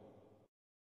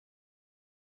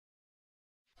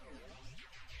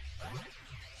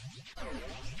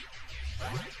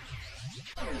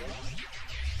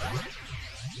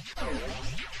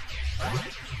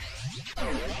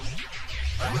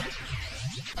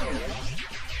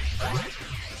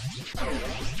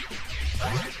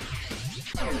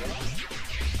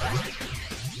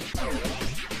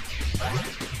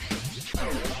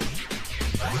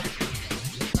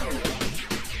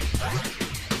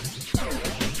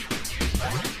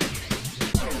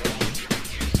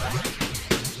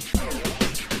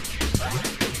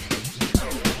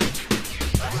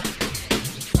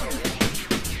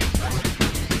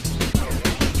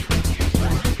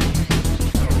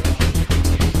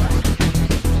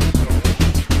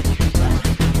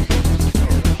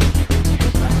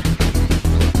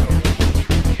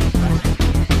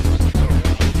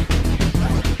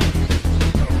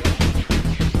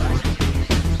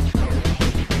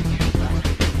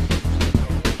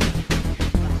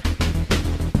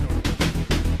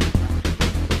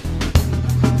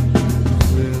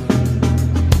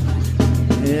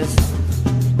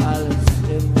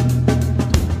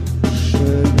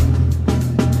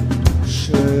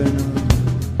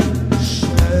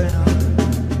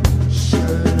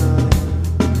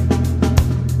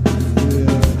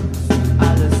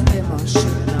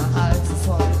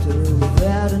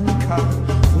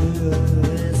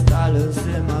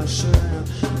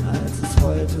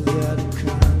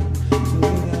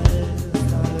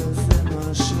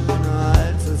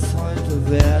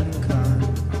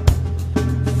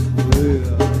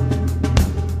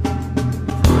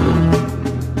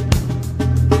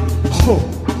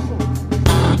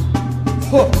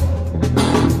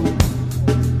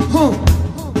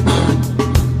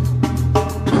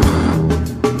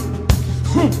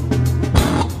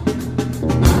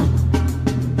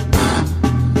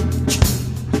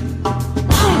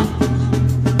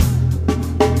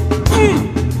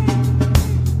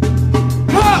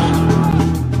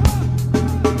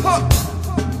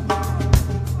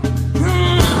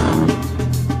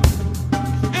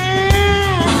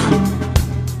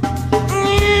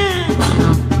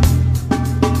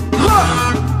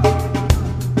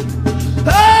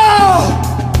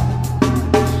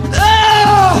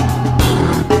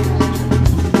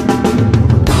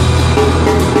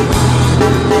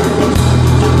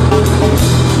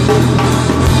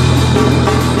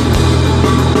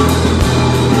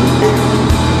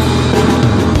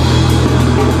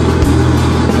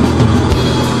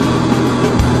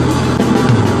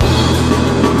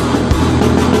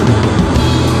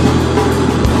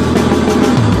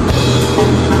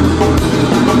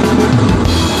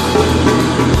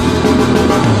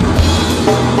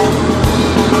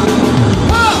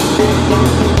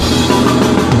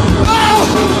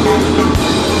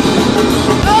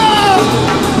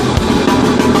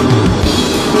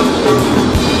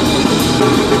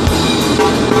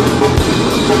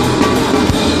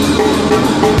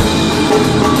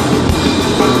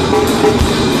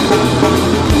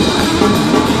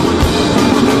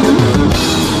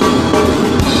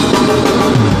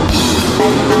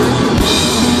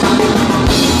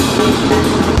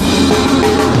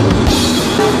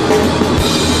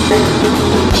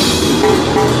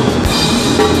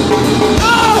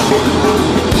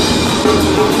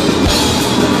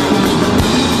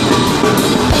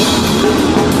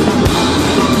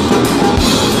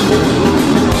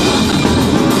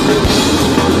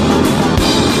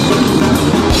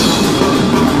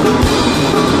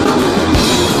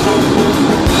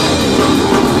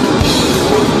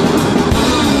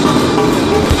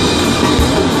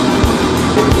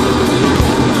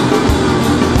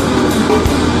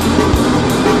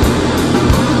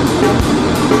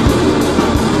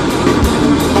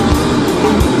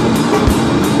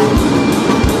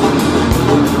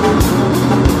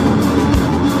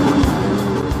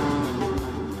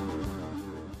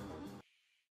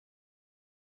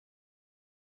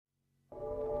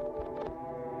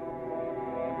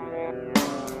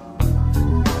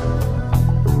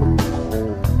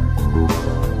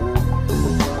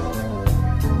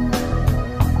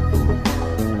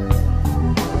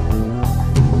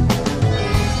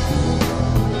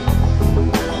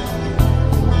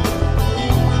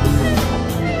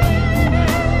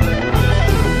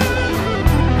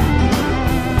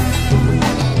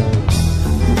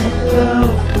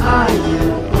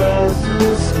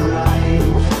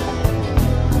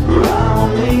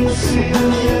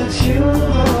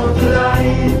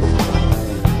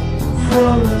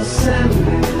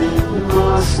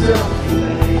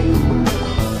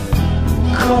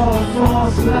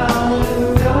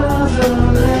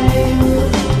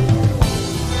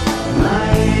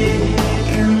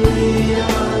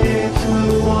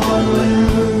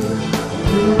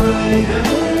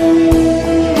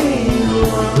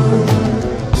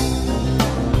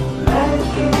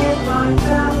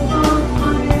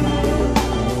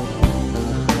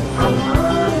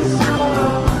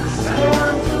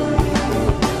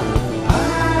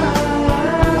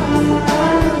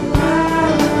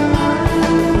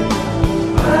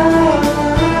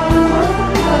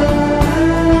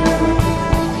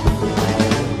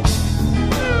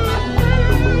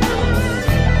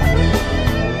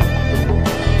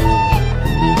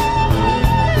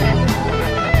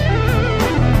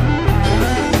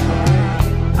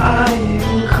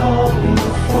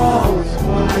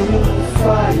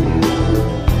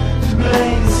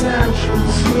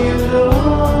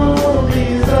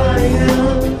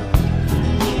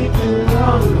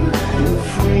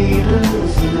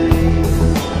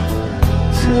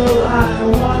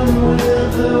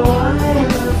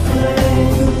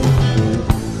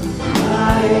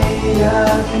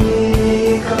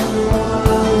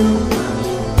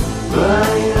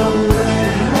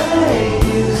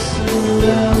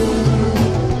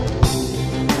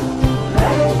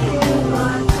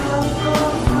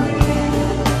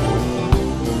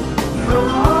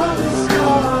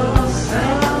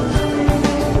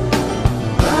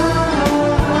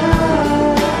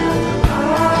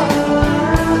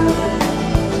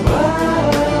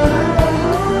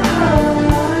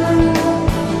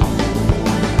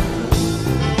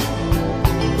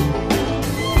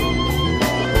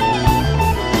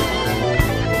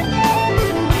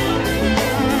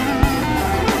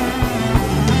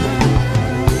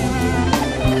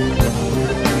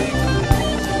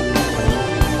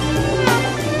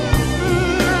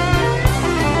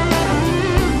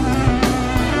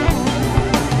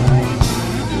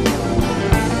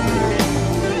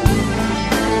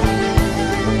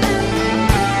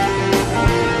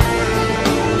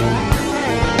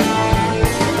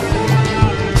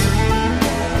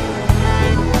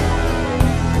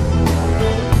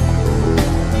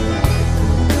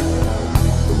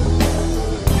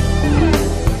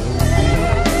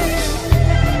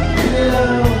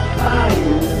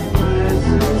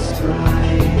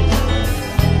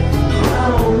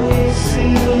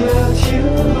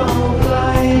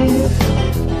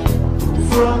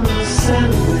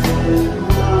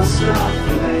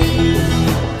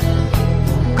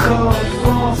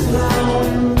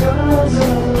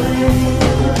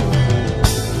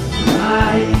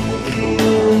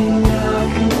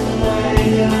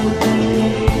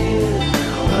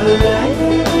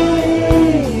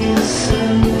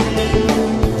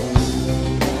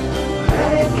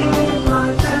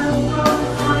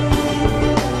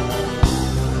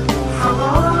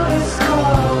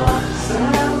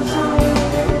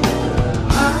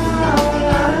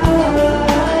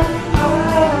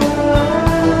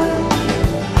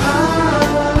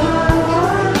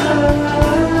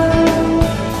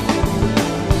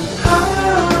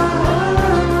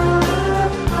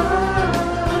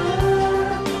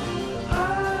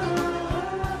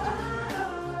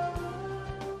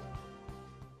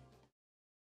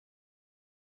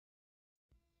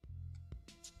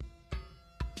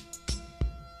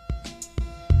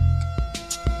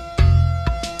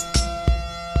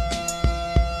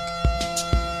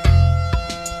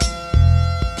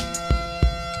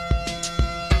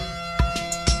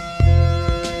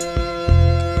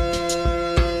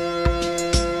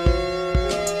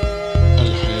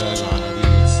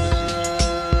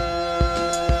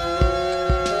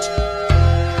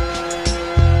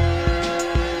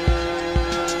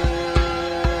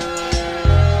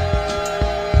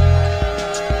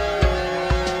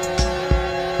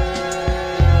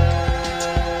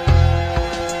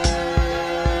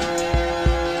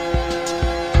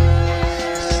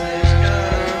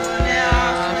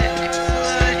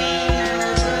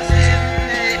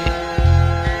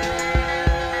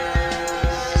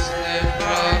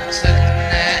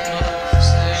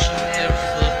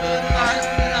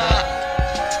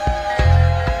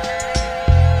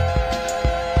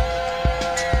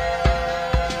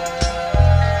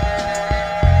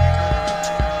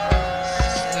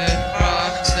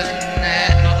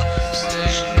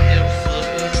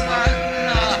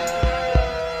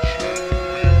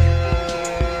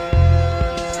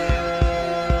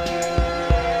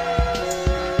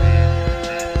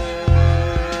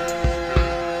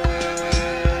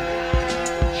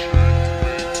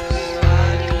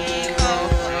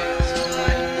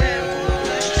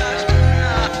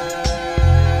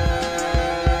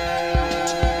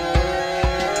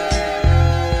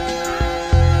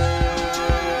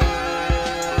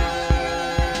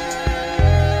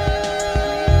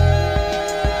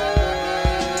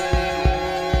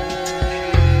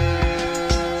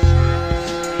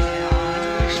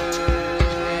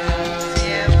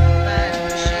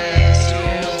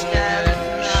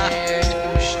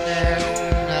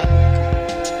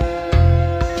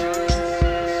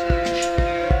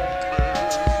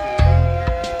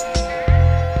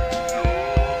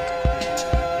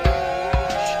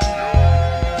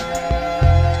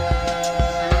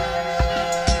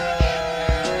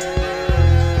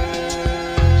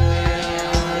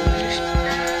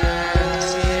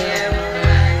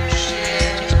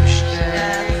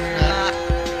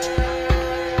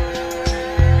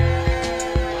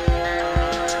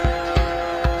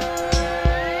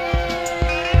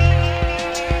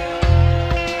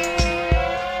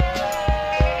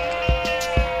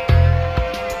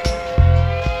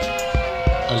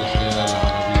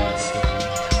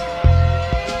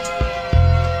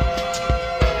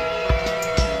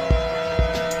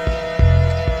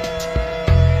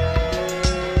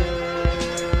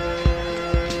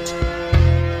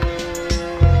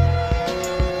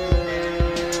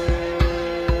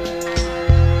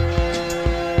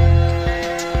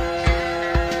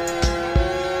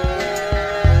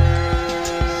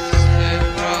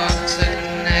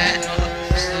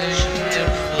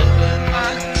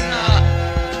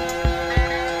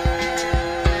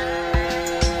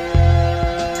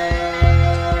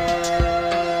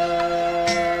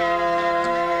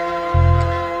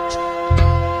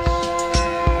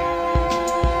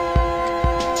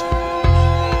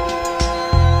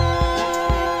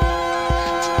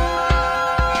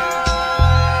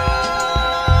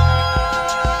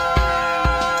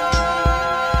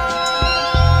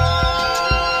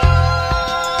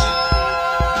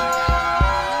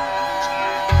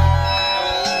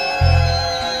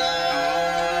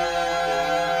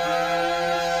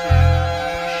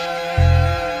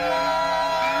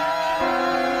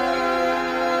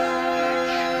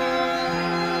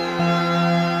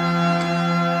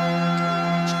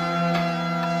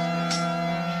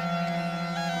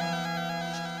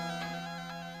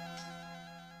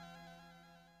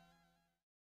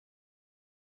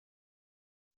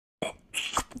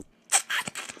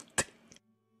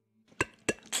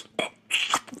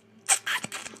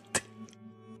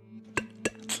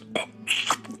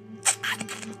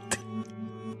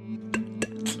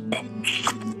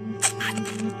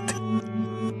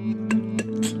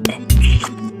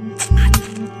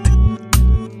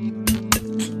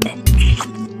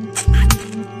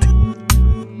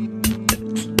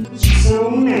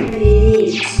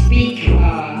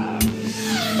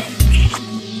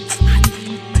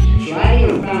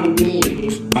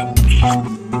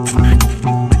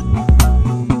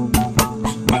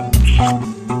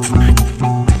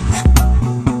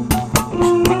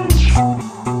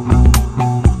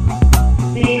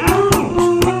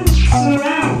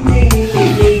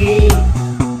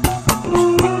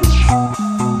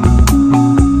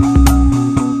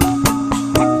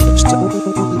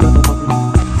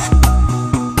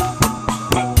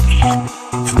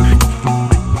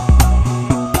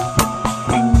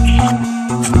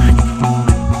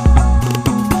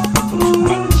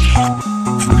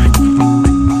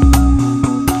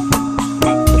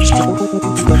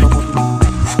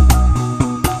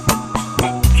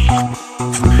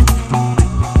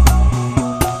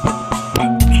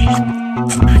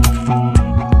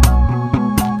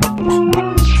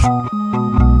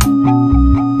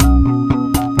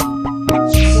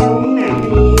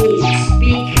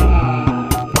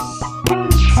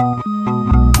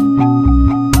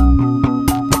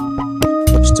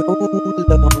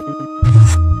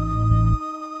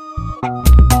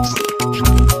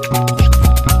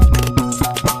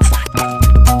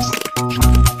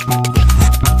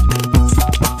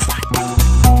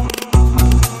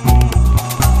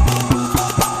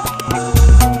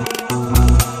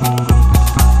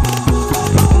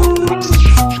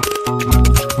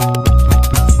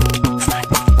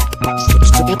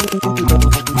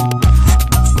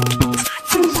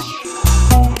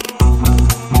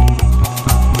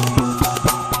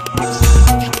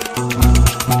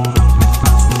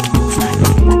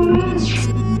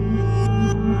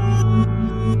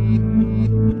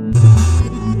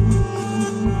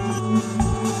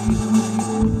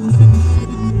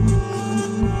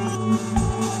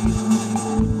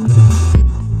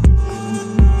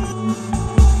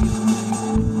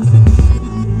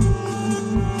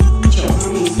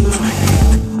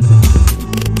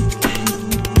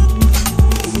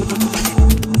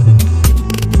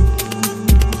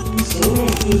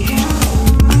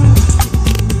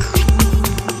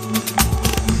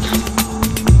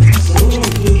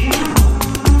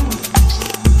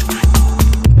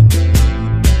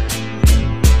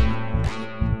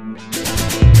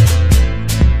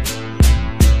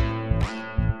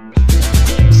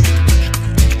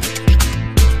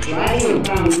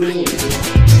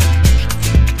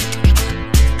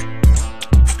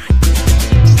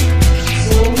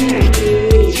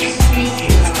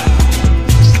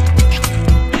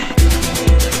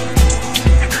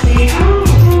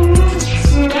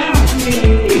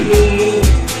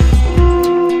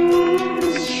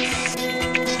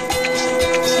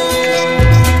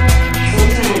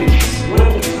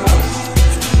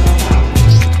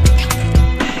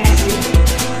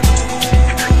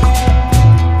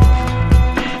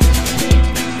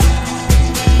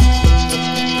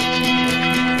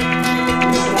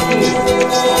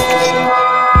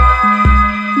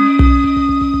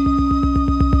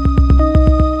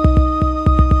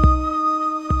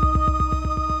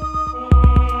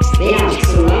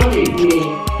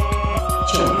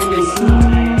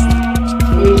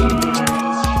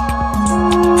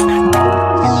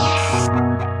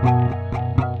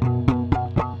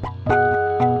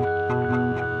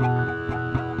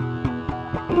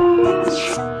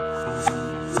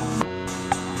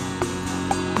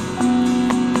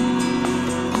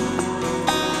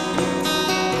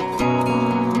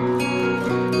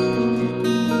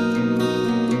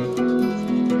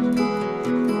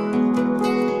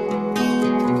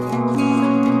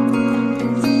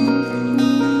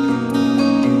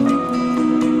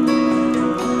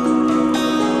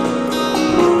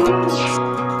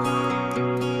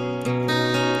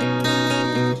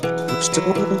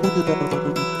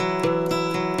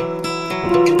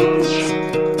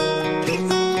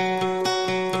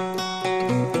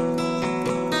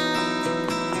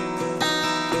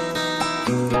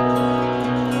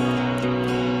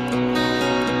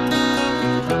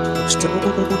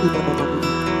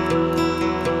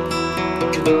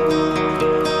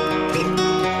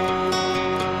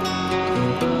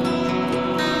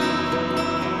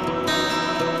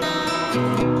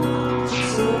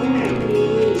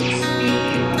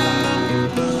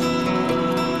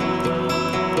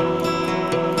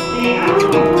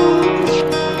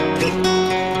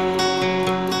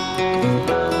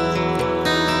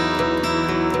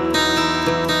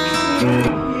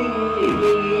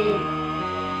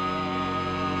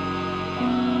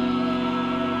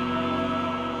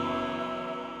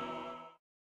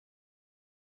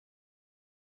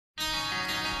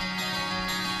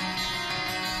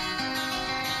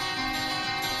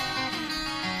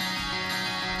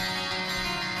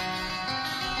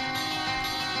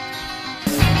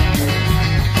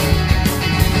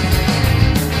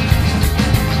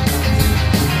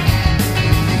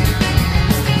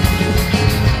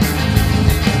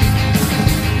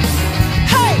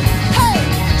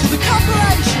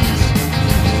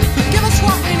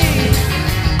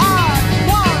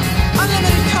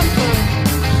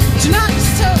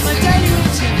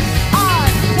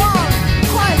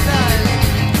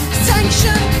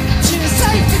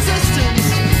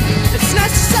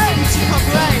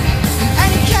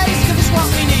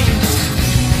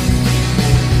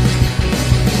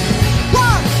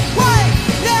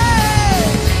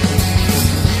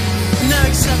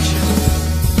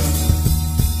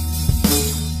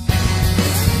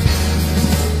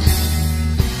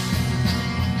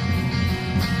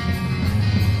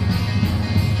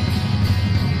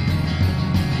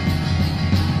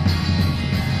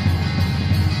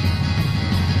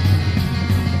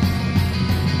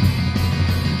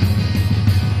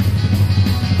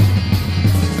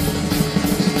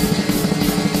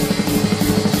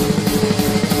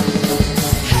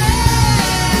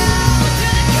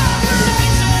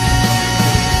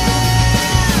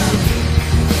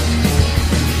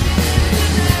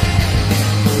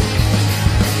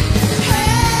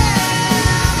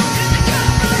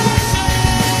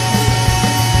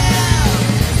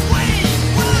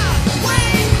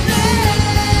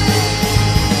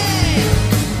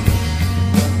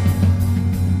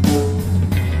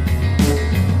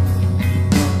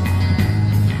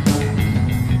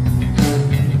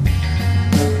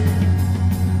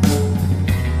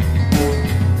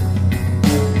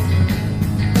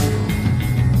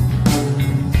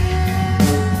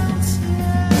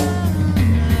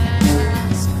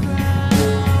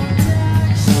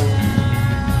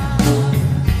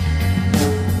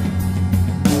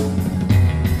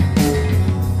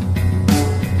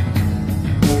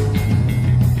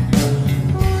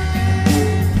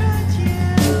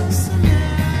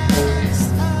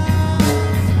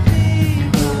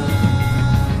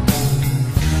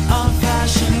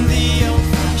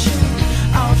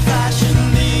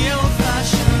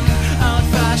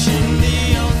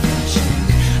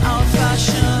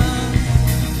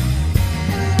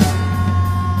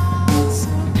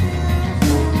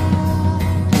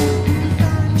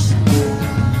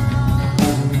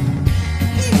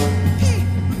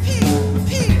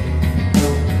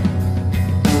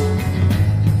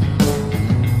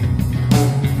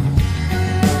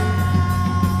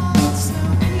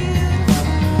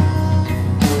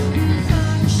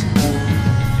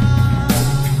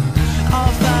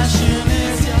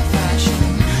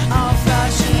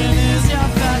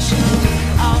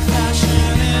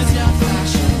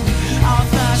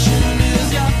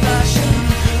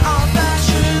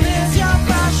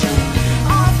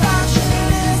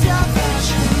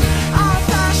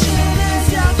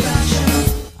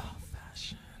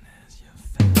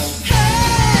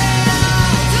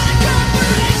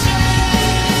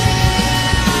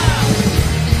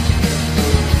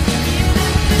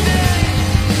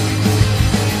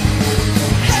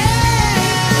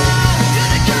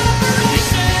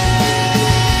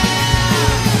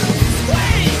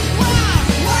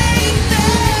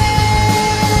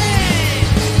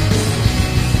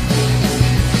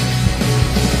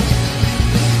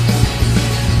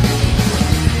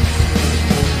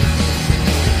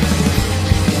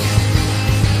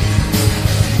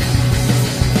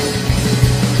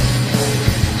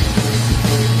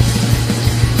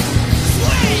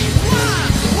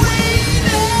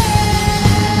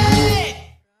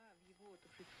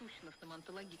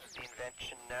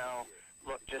 invention now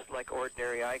look just like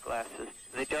ordinary eyeglasses.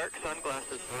 The dark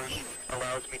sunglasses version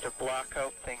allows me to block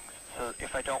out things So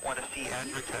if I don't want to see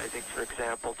advertising, for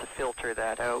example, to filter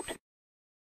that out.